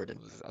Blood Warden.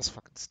 That's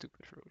fucking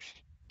stupid, Roche.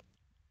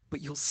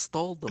 But you'll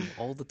stall them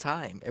all the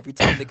time. Every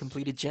time they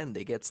complete a gen,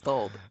 they get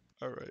stalled.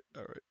 All right,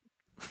 all right.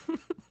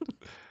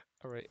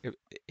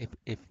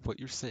 If what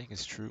you're saying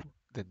is true,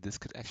 then this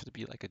could actually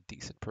be like a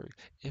decent perk.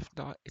 If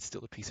not, it's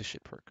still a piece of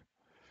shit perk.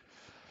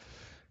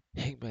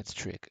 Hangman's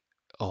trick.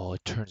 Oh,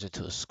 it turns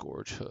into a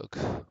scourge hook.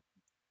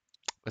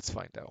 Let's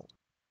find out.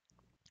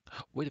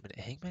 Wait a minute.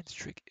 Hangman's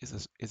trick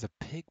is a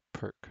pig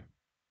perk.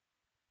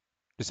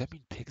 Does that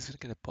mean Pig is gonna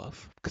get a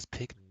buff? Because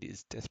Pig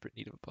is desperate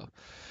need of a buff.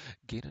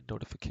 Gain a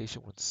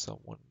notification when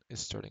someone is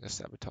starting a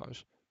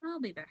sabotage. I'll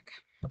be back.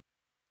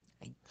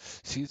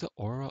 See the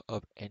aura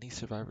of any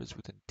survivors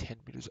within 10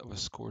 meters of a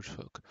scourge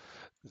hook.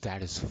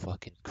 That is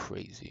fucking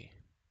crazy.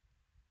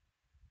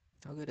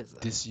 How good is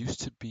that? This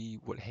used to be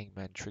what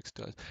Hangman Tricks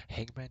does.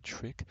 Hangman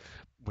Trick,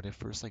 when it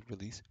first like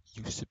released,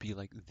 used to be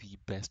like the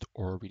best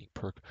aura reading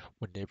perk.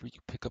 Whenever you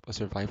pick up a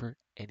survivor,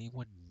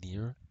 anyone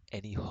near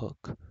any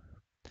hook,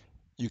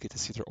 you get to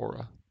see their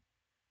aura.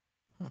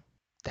 Hmm.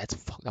 That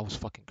was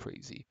fucking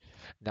crazy.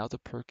 Now the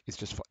perk is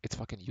just it's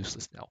fucking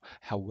useless now.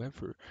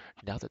 However,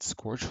 now that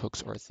Scourge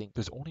hooks are a thing,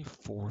 there's only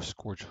 4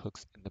 Scourge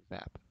hooks in the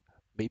map.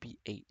 Maybe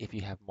 8 if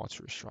you have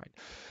Monstrous Shrine.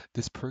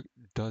 This perk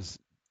does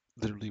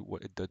literally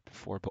what it did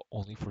before, but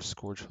only for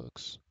Scourge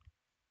hooks.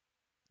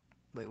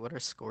 Wait, what are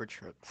Scourge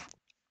hooks?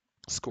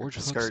 Or Scourge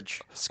hooks,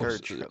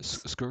 Scourge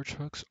hooks. Scourge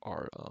hooks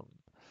are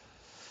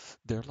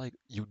they're like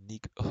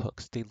unique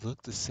hooks. They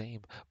look the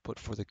same, but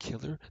for the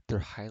killer, they're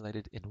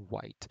highlighted in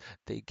white.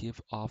 They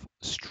give off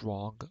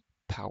strong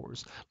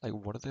powers. Like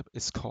one of them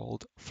is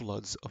called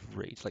Floods of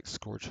Rage, like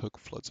Scourge Hook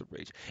Floods of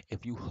Rage.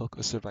 If you hook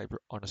a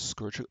survivor on a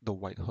Scourge Hook, the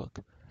white hook,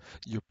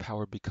 your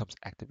power becomes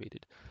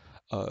activated.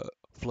 Uh,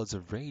 Floods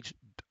of Rage,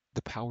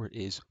 the power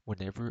is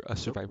whenever a Nope.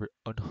 survivor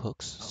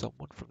unhooks Oh.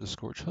 someone from the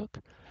Scourge Hook,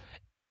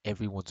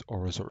 everyone's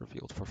auras are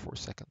revealed for 4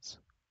 seconds.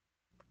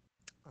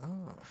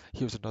 Oh.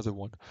 Here's another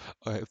one.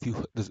 If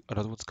you there's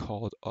another one's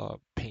called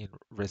pain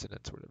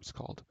resonance, or whatever it's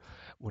called.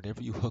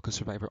 Whenever you hook a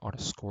survivor on a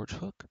scourge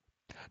hook,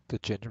 the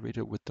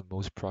generator with the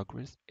most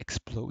progress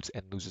explodes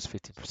and loses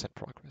 15%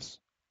 progress.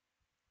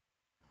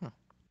 Hmm.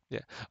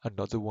 Yeah.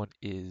 Another one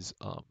is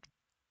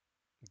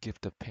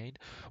gift of pain.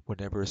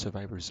 Whenever a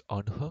survivor is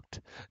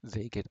unhooked,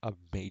 they get a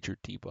major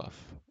debuff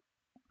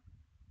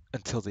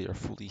until they are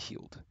fully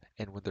healed.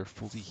 And when they're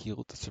fully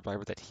healed, the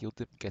survivor that healed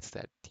them gets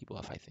that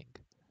debuff, I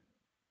think.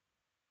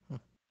 Hmm.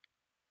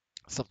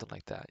 Something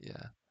like that,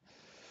 yeah.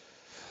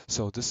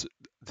 So this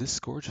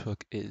scourge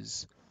hook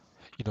is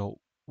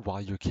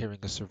while you're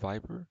carrying a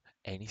survivor,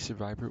 any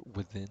survivor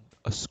within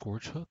a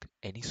scourge hook,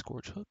 any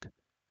scourge hook,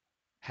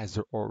 has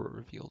their aura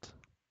revealed.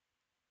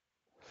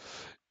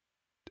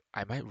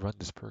 I might run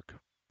this perk.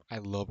 I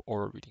love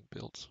aura reading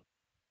builds.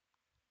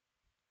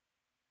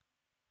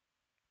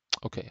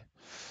 Okay,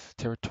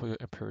 Territorial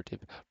Imperative,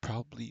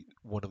 probably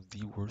one of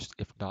the worst,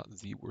 if not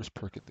the worst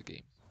perk in the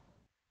game.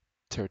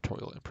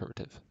 Territorial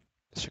Imperative.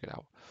 Let's check it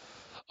out.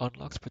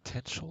 Unlocks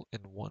potential in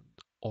one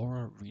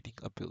aura reading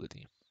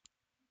ability.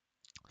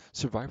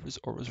 Survivors'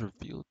 auras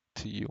revealed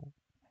to you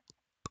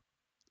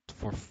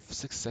for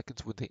 6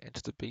 seconds when they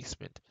enter the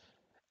basement,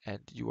 and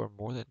you are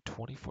more than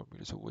 24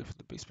 meters away from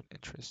the basement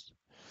entrance.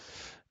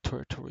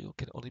 Territorial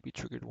can only be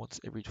triggered once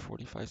every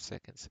 45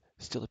 seconds.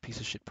 Still a piece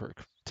of shit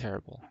perk.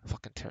 Terrible.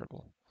 Fucking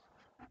terrible.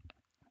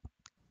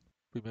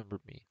 Remember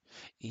me.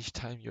 Each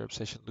time your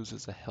obsession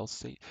loses a health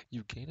state,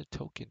 you gain a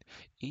token.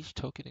 Each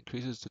token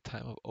increases the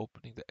time of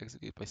opening the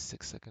exit gate by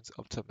 6 seconds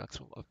up to a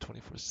maximum of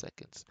 24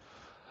 seconds.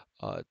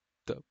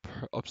 The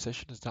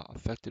obsession is not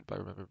affected by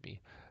Remember Me.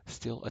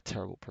 Still a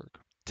terrible perk.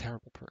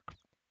 Terrible perk.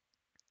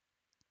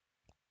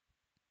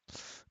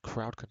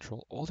 Crowd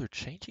control. Oh, they're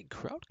changing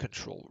crowd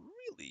control.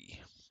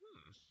 Really?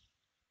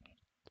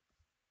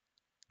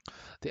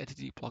 The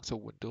entity blocks a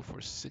window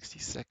for 60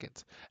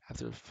 seconds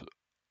after.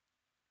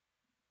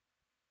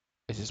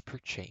 Is this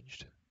perk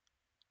changed?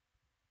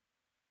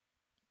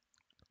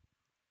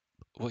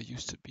 What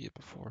used to be it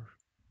before?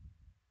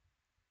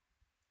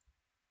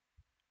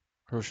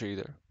 Hiroshi,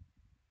 either.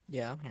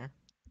 Yeah, I'm here.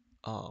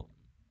 Um.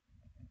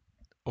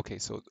 Okay,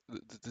 so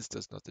this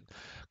does nothing.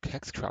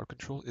 Hex crowd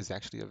control is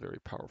actually a very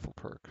powerful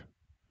perk.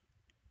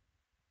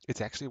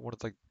 It's actually one of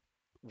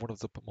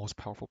the most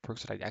powerful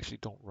perks that I actually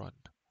don't run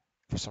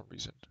for some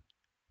reason.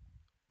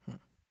 Hmm.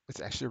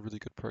 It's actually a really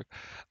good perk.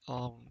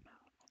 Um,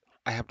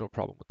 I have no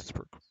problem with this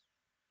perk.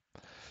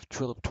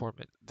 Trail of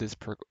Torment. This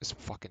perk is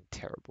fucking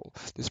terrible.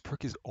 This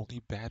perk is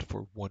only bad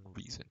for one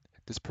reason.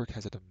 This perk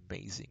has an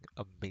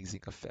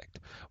amazing effect.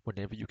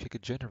 Whenever you kick a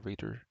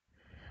generator,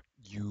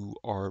 you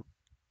are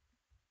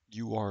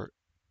you are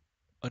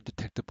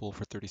undetectable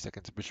for 30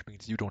 seconds, which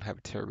means you don't have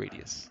a terror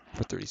radius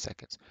for 30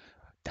 seconds.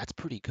 That's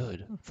pretty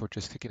good Hmm. for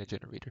just kicking a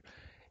generator.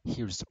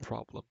 Here's the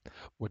problem.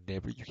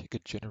 Whenever you kick a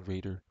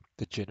generator,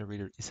 the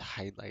generator is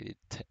highlighted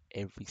to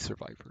every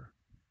survivor.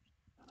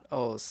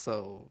 Oh,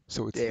 so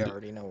So it's they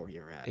already know where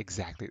you're at.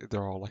 exactly.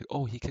 They're all like,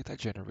 oh, he kicked that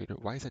generator.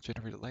 Why is that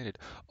generator lighted?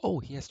 Oh,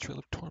 he has Trail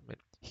of Torment.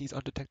 He's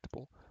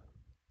undetectable.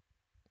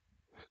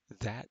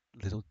 That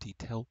little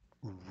detail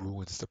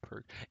ruins the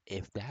perk.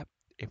 If that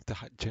if the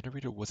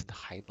generator wasn't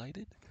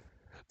highlighted,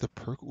 the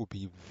perk will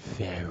be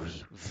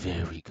very,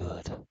 very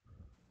good.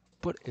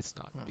 But it's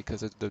not Hmm.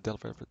 because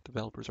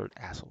developers are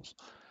assholes.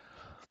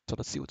 So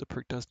let's see what the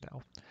perk does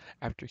now.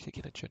 After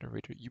kicking a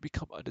generator, you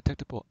become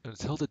undetectable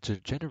until the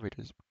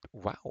generators.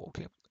 Wow,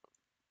 okay.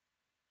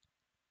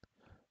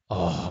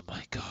 Oh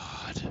my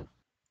god.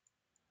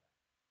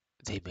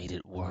 They made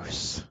it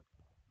worse.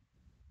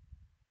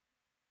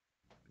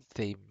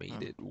 They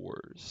made Hmm. it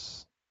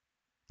worse.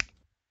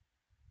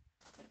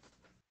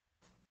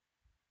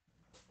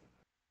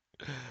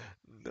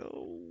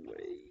 No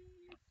way.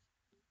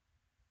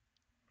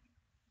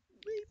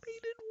 They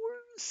made it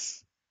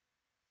worse.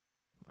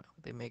 Why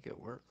would they make it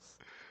worse?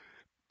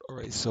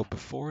 Alright, so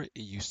before it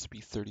used to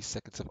be 30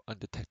 seconds of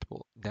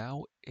undetectable.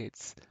 Now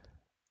it's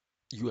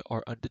you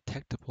are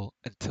undetectable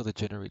until the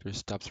generator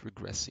stops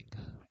regressing,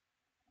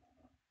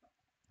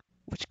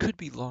 which could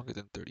be longer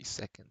than 30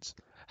 seconds.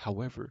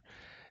 However,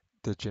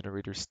 the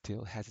generator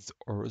still has its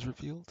auras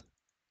revealed,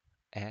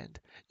 and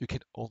you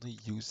can only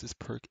use this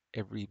perk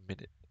every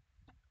minute,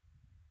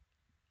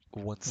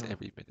 once Hmm.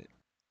 every minute.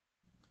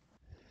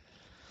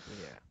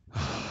 Yeah.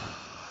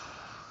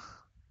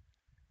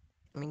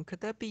 I mean,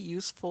 could that be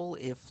useful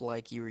if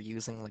like you were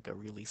using like a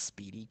really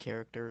speedy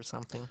character or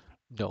something?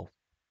 No,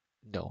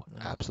 no,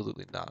 No.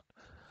 absolutely not.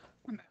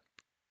 I'm out.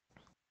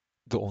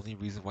 The only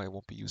reason why it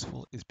won't be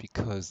useful is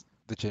because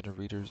the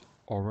generator's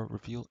aura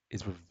reveal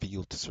is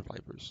revealed to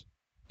survivors.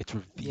 It's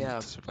revealed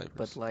Yeah, to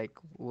but survivors. like,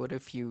 what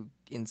if you,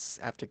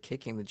 after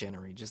kicking the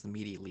generator, just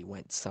immediately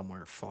went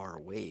somewhere far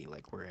away,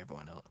 like where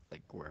everyone else,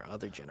 like where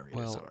other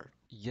generators Well, are?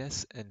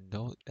 yes and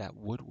no, that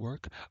would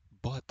work,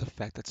 but the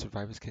fact that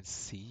survivors can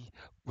see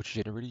which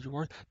generator you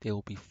are, they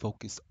will be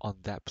focused on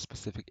that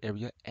specific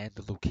area and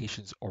the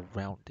locations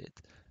around it.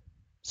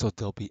 So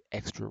they'll be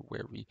extra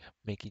wary,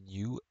 making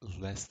you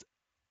less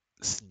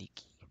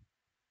sneaky.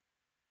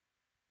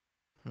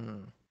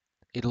 Hmm.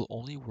 It'll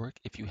only work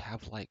if you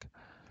have like,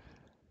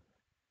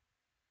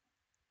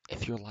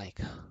 if you're like,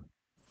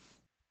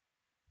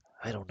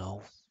 I don't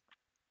know,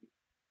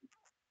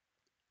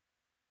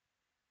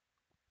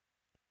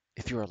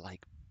 if you're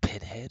like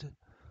Pinhead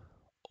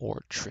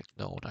or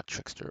no, not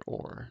Trickster,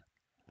 or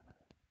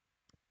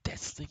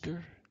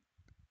Deathslinger.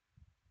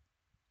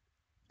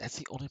 That's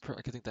the only perk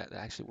I can think that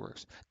actually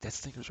works.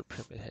 Deathslingers or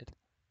Pyramid Head.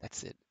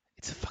 That's it.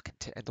 It's fucking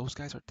and those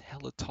guys are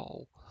hella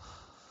tall.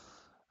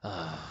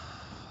 Uh,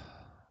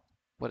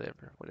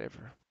 whatever,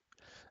 whatever.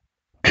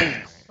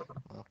 All right.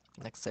 Well,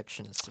 next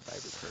section is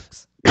survivor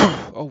perks.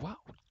 Oh wow.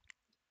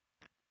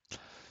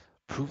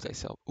 Prove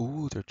thyself.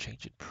 Ooh, they're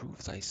changing prove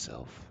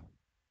thyself.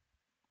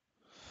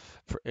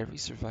 For every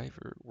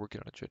survivor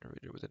working on a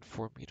generator within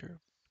 4 meter,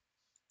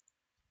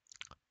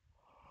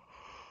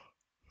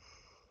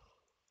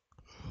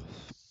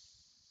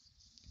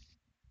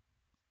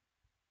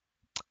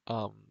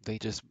 they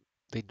just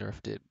they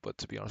nerfed it, but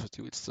to be honest with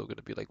you, it's still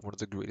gonna be like one of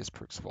the greatest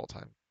perks of all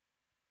time.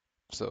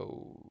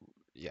 So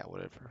yeah,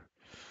 whatever.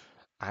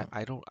 Hmm.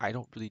 I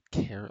don't really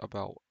care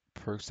about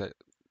perks that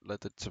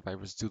let the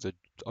survivors do the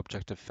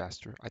objective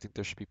faster. I think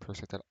there should be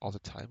perks like that all the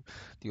time.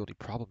 The only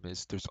problem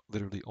is there's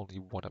literally only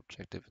one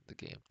objective in the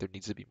game. There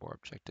needs to be more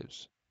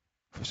objectives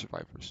for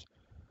survivors.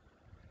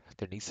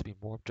 There needs to be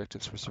more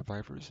objectives for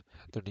survivors.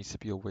 There needs to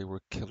be a way where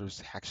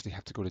killers actually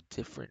have to go to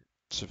different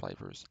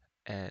survivors.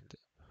 And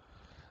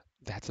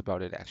that's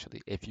about it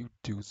actually. If you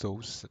do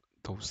those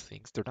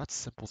things, they're not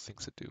simple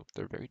things to do.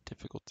 They're very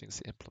difficult things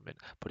to implement.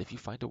 But if you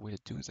find a way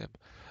to do them,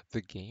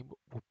 the game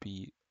will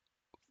be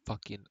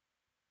fucking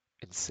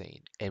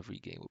insane. Every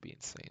game will be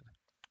insane.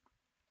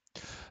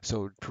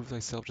 So prove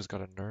thyself just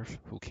got a nerf.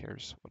 Who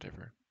cares?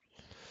 Whatever.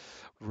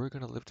 We're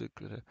gonna live to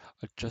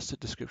adjusted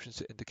descriptions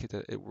to indicate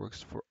that it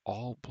works for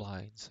all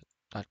blinds,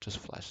 not just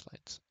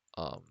flashlights.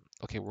 Um,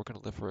 okay, we're gonna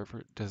live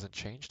forever doesn't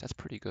change. That's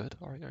pretty good.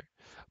 All right, all right.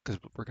 Because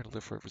we're gonna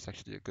live forever is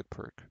actually a good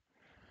perk.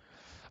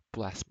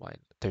 Blast Mine.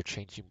 They're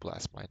changing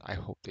Blast Mine. I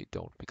hope they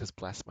don't because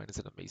Blast Mine is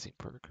an amazing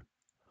perk.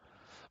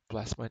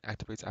 Blast Mine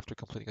activates after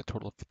completing a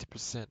total of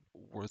 50%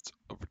 worth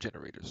of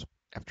generators.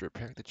 After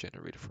repairing the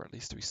generator for at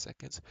least 3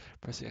 seconds,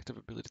 press the active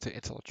ability to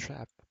install a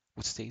trap,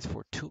 which stays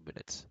for 2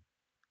 minutes.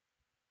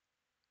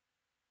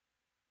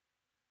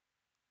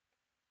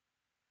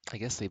 I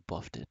guess they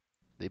buffed it.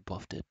 They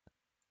buffed it.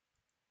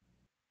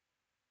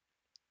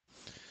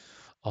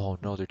 Oh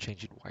no, they're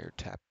changing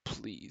wiretap.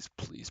 Please,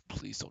 please,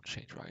 please don't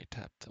change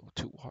wiretap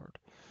too hard.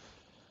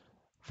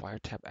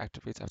 Wiretap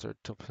activates after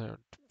a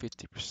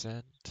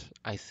 50%.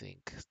 I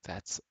think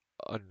that's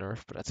a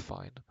nerf, but that's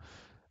fine.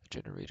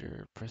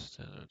 Generator, press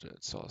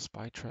install a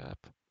spy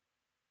trap.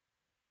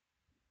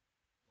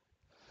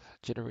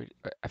 Generate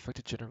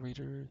affected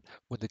generator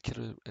when the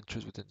killer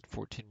enters within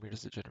 14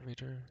 meters of the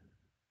generator.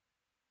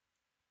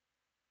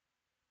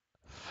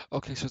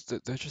 Okay, so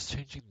they're just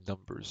changing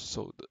numbers,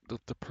 so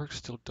the perk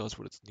still does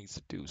what it needs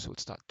to do, so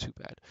it's not too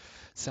bad.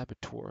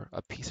 Saboteur,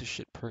 a piece of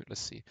shit perk.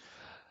 Let's see.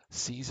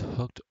 Sees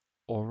hooked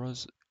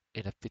auras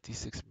in a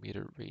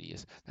 56-meter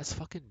radius. That's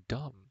fucking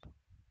dumb.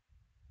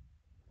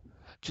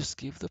 Just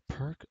give the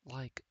perk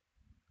like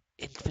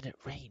infinite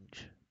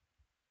range.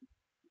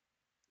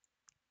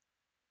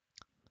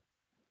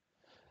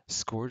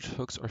 Scourge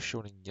hooks are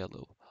shown in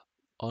yellow.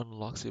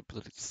 Unlocks the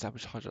ability to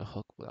sabotage a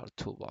hook without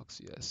a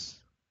toolbox.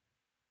 Yes.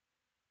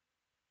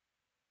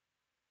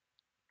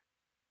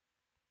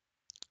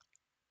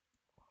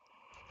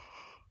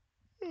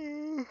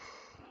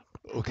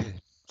 Okay,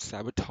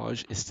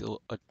 sabotage is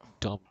still a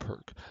dumb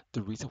perk.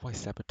 The reason why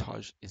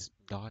sabotage is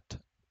not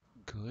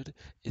good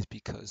is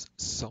because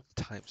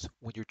sometimes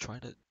when you're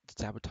trying to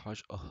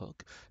sabotage a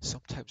hook,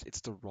 sometimes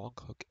it's the wrong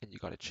hook and you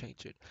gotta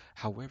change it.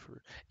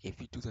 However, if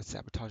you do the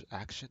sabotage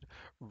action,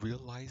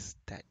 realize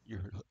that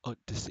you're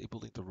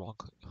disabling the wrong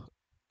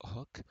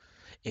hook.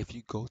 If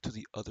you go to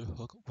the other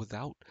hook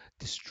without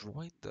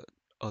destroying the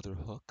other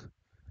hook,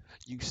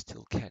 you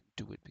still can't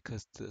do it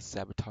because the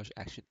sabotage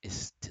action is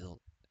still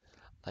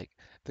like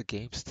the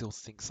game still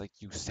thinks like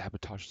you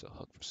sabotage the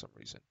hook for some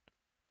reason.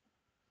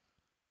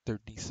 There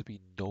needs to be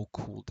no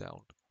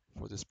cooldown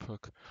for this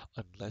perk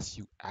unless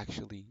you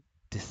actually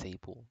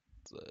disable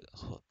the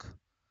hook.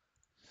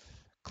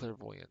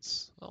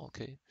 Clairvoyance. Oh,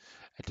 okay.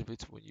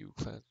 Activates when you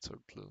cleanse or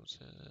blooms.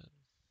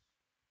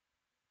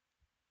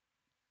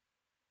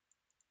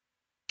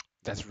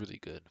 That's really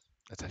good.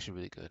 That's actually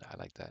really good. I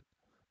like that.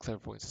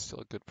 Clairvoyance is still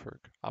a good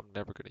perk. I'm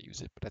never gonna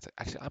use it, but that's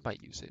actually I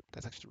might use it.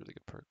 That's actually a really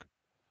good perk.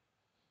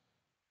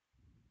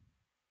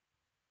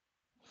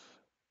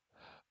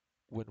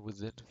 When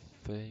within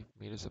 5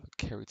 meters of a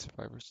carried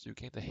survivors, you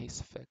gain the haste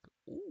effect.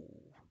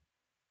 Ooh.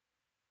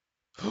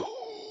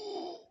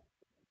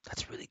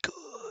 That's really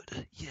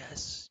good.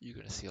 Yes, you're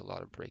gonna see a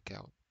lot of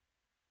breakout.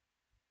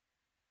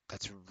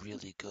 That's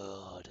really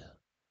good.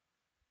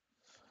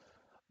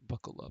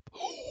 Buckle up.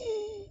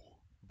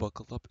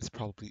 Buckle up is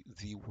probably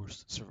the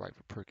worst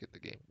survivor perk in the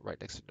game, right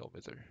next to No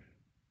Mither.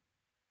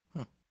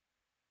 Hmm.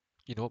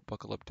 You know what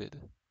Buckle up did?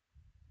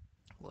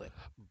 What?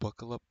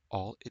 Buckle up,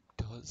 all it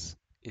does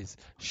is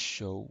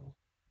show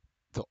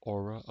the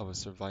aura of a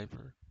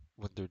survivor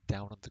when they're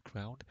down on the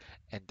ground,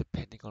 and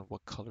depending on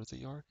what color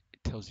they are,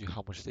 it tells you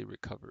how much they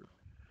recover.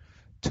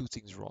 Two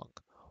things wrong.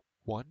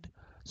 One,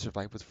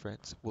 Survive with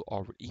friends will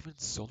already, even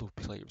solo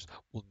players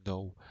will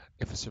know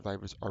if a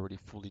survivor is already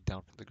fully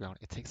down from the ground.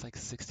 It takes like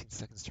 16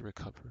 seconds to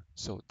recover,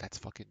 so that's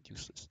fucking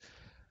useless.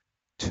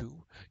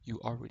 Two, you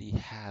already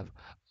have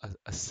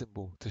a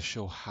symbol to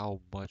show how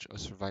much a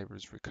survivor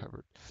is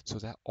recovered. So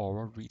that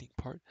aura reading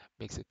part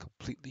makes it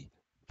completely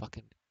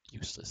fucking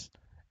useless.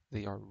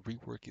 They are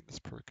reworking this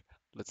perk.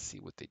 Let's see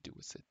what they do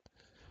with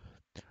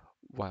it.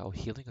 While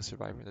healing a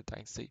survivor in the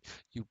dying state,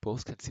 you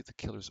both can see the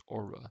killer's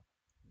aura.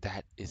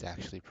 That is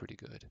actually pretty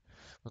good.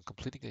 When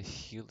completing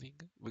healing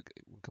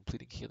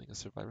a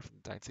survivor from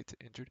the dying state to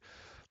injured,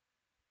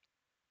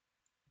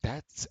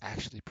 that's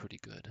actually pretty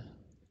good.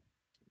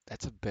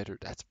 That's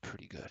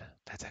pretty good.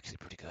 That's actually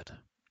pretty good.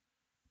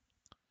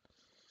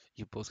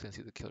 You both can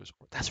see the killer's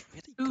aura. That's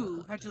really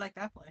Ooh, how'd good. you like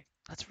that play?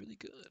 That's really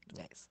good.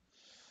 Nice.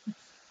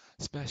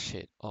 Smash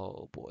hit.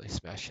 Oh boy,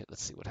 smash hit.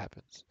 Let's see what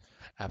happens.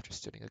 After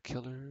stunning a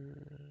killer,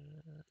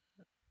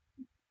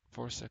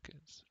 4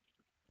 seconds.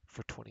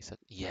 For 20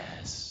 seconds.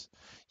 Yes,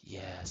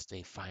 yes,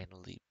 they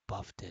finally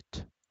buffed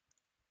it.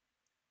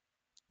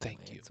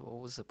 Thank you. Wait, so what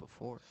was it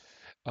before?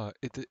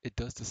 It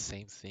does the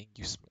same thing.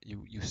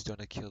 You stun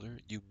a killer,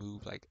 you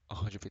move like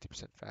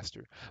 150%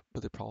 faster.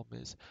 But the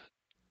problem is,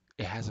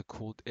 it has a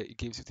cool. It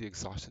gives you the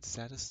exhausted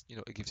status. You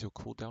know, it gives you a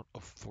cooldown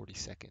of 40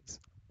 seconds,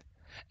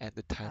 and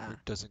the timer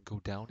Ah. doesn't go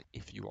down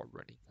if you are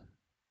running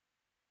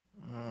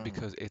Mm,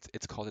 because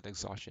it's called an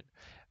exhaustion.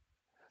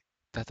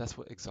 That's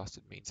what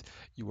exhausted means.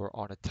 You are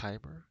on a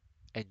timer,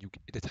 and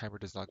the timer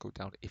does not go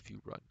down if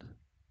you run. I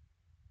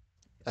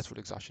That's what see.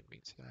 exhaustion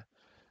means. Yeah.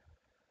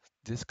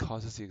 This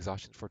causes the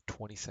exhaustion for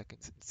 20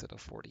 seconds instead of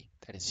 40.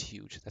 That is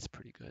huge. That's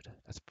pretty good.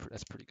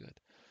 That's pretty good.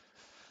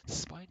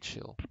 Spine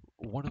Chill,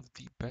 one of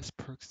the best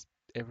perks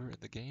ever in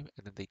the game,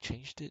 and then they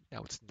changed it.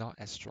 Now it's not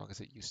as strong as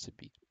it used to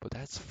be, but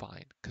that's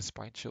fine because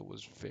Spine Chill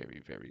was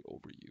very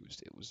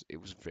overused. It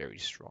was very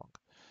strong.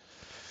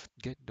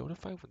 Get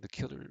notified when the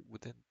killer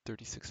within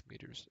 36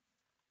 meters.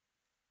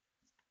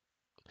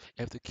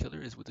 If the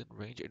killer is within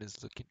range and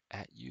is looking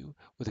at you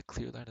with a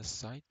clear line of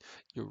sight,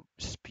 your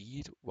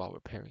speed while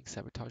repairing,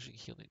 sabotaging,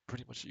 healing,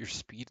 pretty much your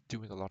speed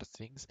doing a lot of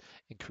things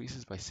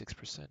increases by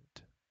 6%.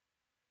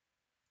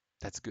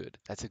 That's good.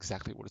 That's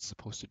exactly what it's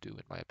supposed to do,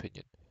 in my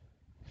opinion.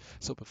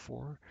 So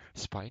before,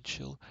 Spine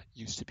Chill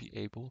used to be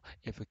able,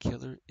 if a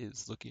killer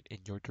is looking in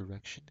your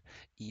direction,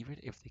 even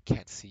if they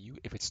can't see you,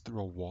 if it's through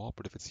a wall,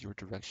 but if it's your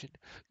direction,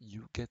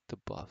 you get the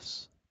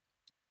buffs,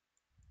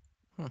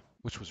 Hmm.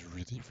 which was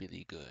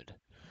really good.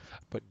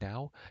 But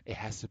now it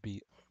has to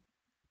be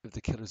if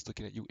the killer's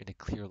looking at you in a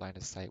clear line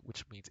of sight,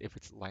 which means if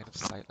it's line of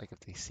sight, like if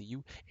they see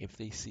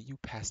you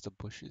past the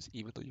bushes,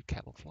 even though you're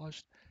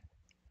camouflaged,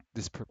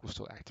 this perk will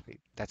still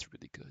activate. That's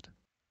really good.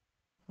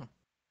 Hmm.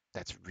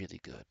 That's really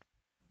good.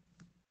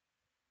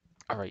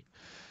 All right,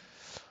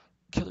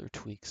 killer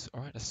tweaks.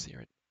 All right, let's see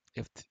it.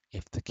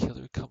 If the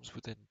killer comes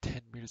within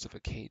 10 meters of a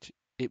cage,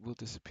 it will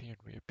disappear and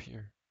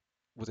reappear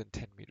within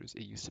 10 meters.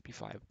 It used to be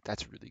 5.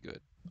 That's really good.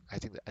 I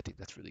think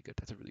that's really good.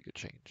 That's a really good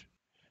change.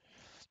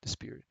 The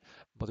spirit,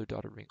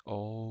 mother-daughter ring.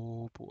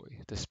 Oh boy,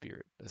 the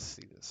spirit. Let's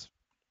see this.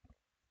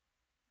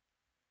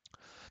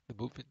 The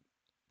movement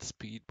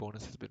speed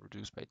bonus has been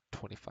reduced by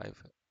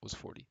 25. Was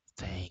 40.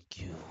 Thank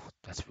you.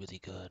 That's really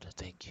good.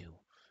 Thank you.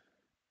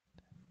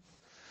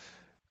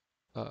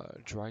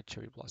 Dried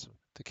cherry blossom.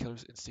 The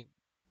killer's instinct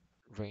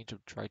range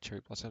of dried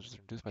cherry blossoms was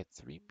reduced by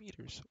 3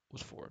 meters.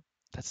 Was 4.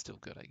 That's still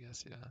good, I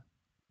guess. Yeah.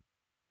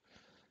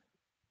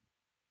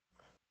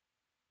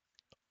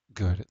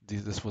 Good.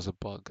 This was a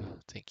bug.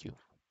 Thank you.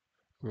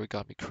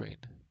 Origami crane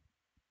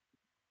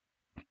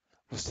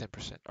was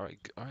 10%. All right.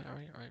 All right. All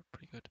right. All right.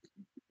 Pretty good.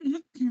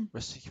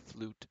 Rusty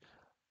flute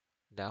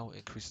now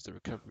increases the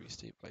recovery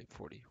state by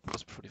 40.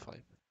 Was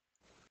 45.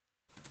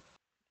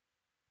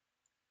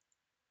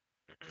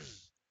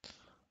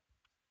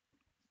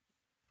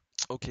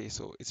 Okay,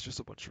 so it's just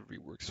a bunch of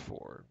reworks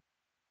for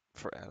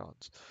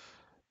add-ons.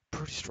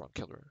 Pretty strong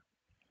killer.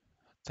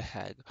 The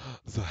hag.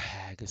 The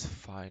hag is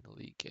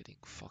finally getting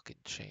fucking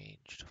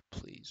changed.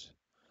 Please.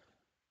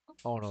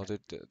 Oh no,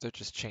 Shit. they're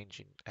just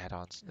changing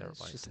add-ons. Never It's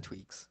mind. just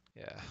tweaks.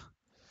 Yeah.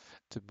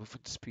 The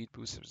movement speed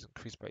boost was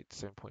increased by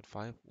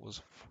 7.5.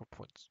 Was 4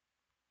 points.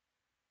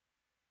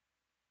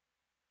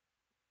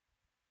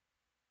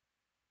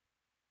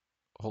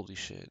 Holy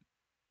shit.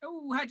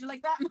 Oh, how'd you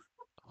like that?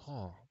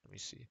 Oh, let me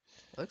see.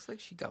 Looks like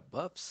she got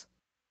buffs.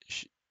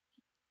 She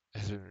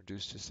has been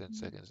reduced to 10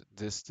 seconds.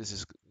 This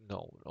is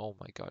no. Oh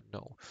my god,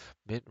 no.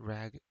 Mint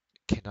rag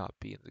cannot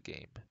be in the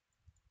game.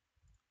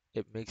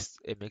 It makes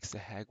the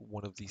hag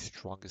one of the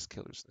strongest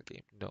killers in the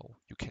game. No,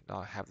 you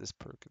cannot have this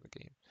perk in the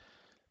game.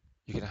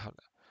 You can have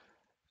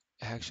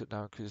hag should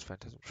now increase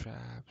phantasm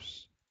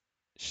traps.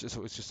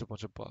 So it's just a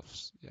bunch of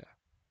buffs. Yeah.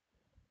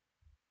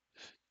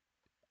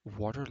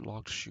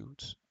 Waterlogged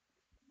shoots.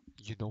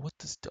 You know what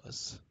this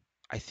does?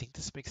 I think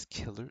this makes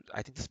killer.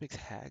 I think this makes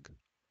hag.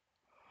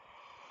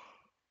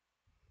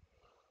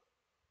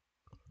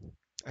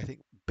 I think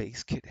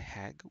base kit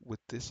hag with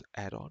this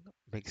add-on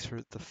makes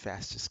her the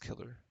fastest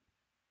killer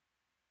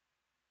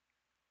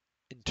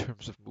in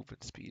terms of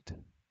movement speed.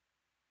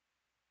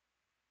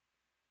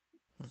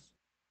 Hmm.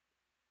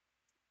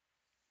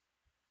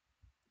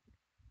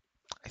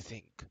 I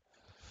think.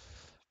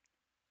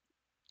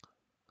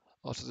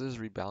 Also, this is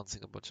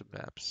rebalancing a bunch of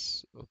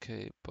maps.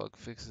 Okay, bug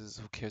fixes.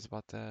 Who cares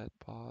about that?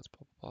 Bots,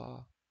 blah blah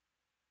blah.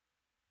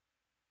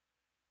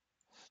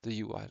 The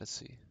UI. Let's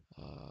see.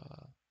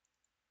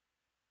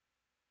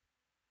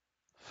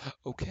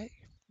 Okay.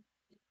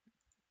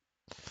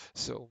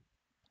 So,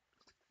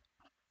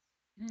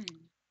 Hmm.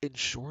 in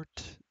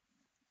short,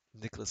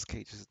 Nicolas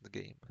Cage is in the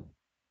game.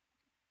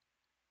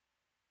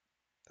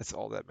 That's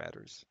all that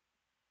matters.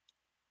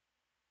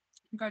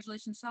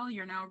 Congratulations, Sally.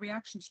 You're now a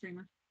reaction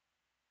streamer.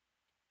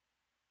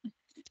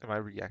 Am I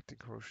reacting,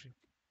 Hiroshi?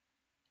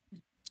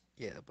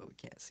 Yeah, but we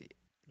can't see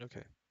it.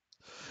 Okay.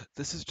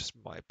 This is just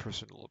my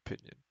personal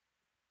opinion.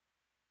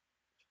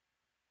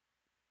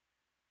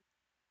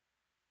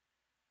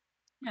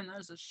 Man, that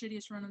was the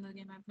shittiest run of the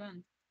game I've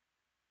done.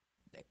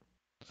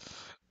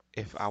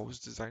 If I was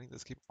designing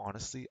this game,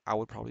 honestly, I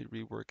would probably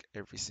rework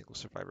every single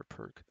survivor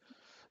perk.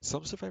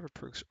 Some survivor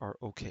perks are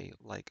okay,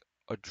 like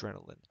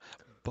adrenaline,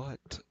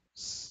 but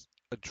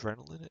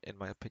adrenaline, in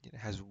my opinion,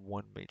 has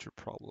one major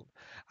problem.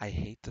 I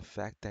hate the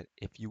fact that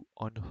if you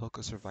unhook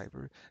a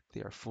survivor,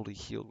 they are fully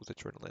healed with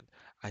adrenaline.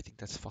 I think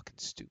that's fucking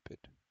stupid.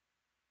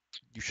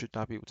 You should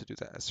not be able to do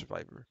that as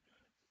survivor.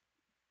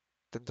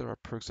 Then there are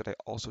perks that I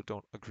also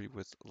don't agree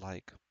with,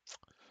 like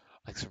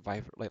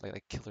survivor,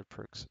 like killer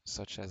perks,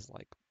 such as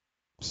like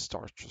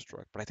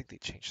Starstruck. But I think they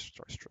changed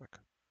Starstruck.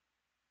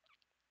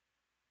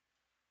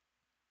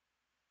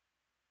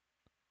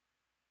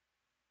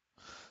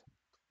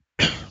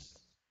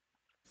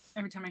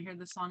 Every time I hear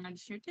this song, I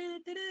just hear.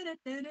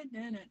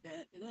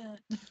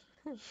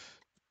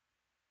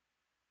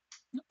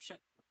 Nope, shit.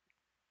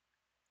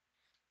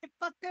 I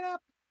fucked it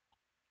up.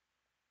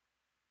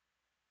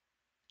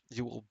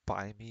 You will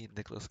buy me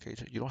Nicolas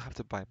Cage. You don't have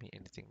to buy me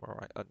anything,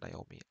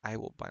 Naomi. I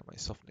will buy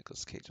myself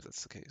Nicolas Cage if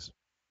that's the case.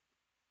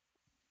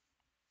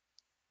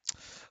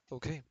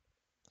 Okay,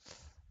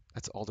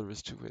 that's all there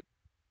is to it.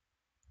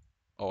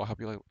 Oh, I hope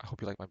you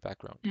like my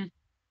background.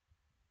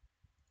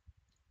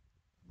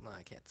 Well,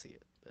 I can't see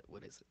it, but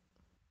what is it?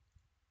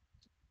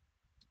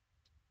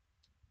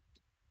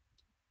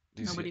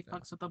 Do you see Nobody it now?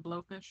 fucks with a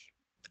blowfish.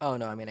 Oh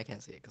no, I mean I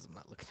can't see it because I'm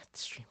not looking at the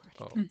stream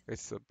or Oh, anything.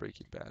 it's the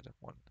Breaking Bad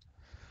one.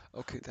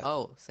 Okay, that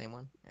Oh, same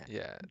one. Yeah.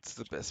 yeah, it's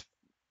the best.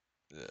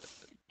 Uh,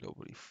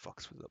 Nobody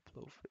fucks with a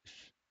blowfish.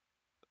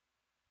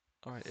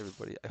 All right,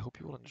 everybody. I hope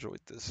you all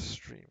enjoyed this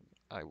stream.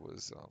 I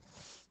was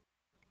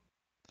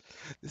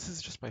This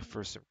is just my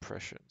first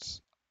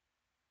impressions.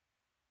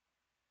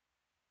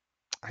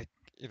 I,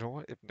 you know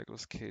what? If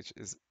Nicolas Cage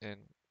is in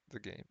the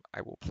game,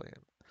 I will play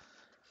him.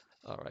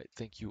 All right,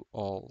 thank you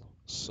all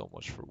so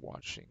much for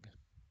watching,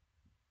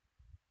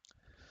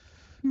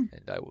 Hmm.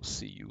 and I will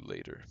see you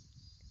later.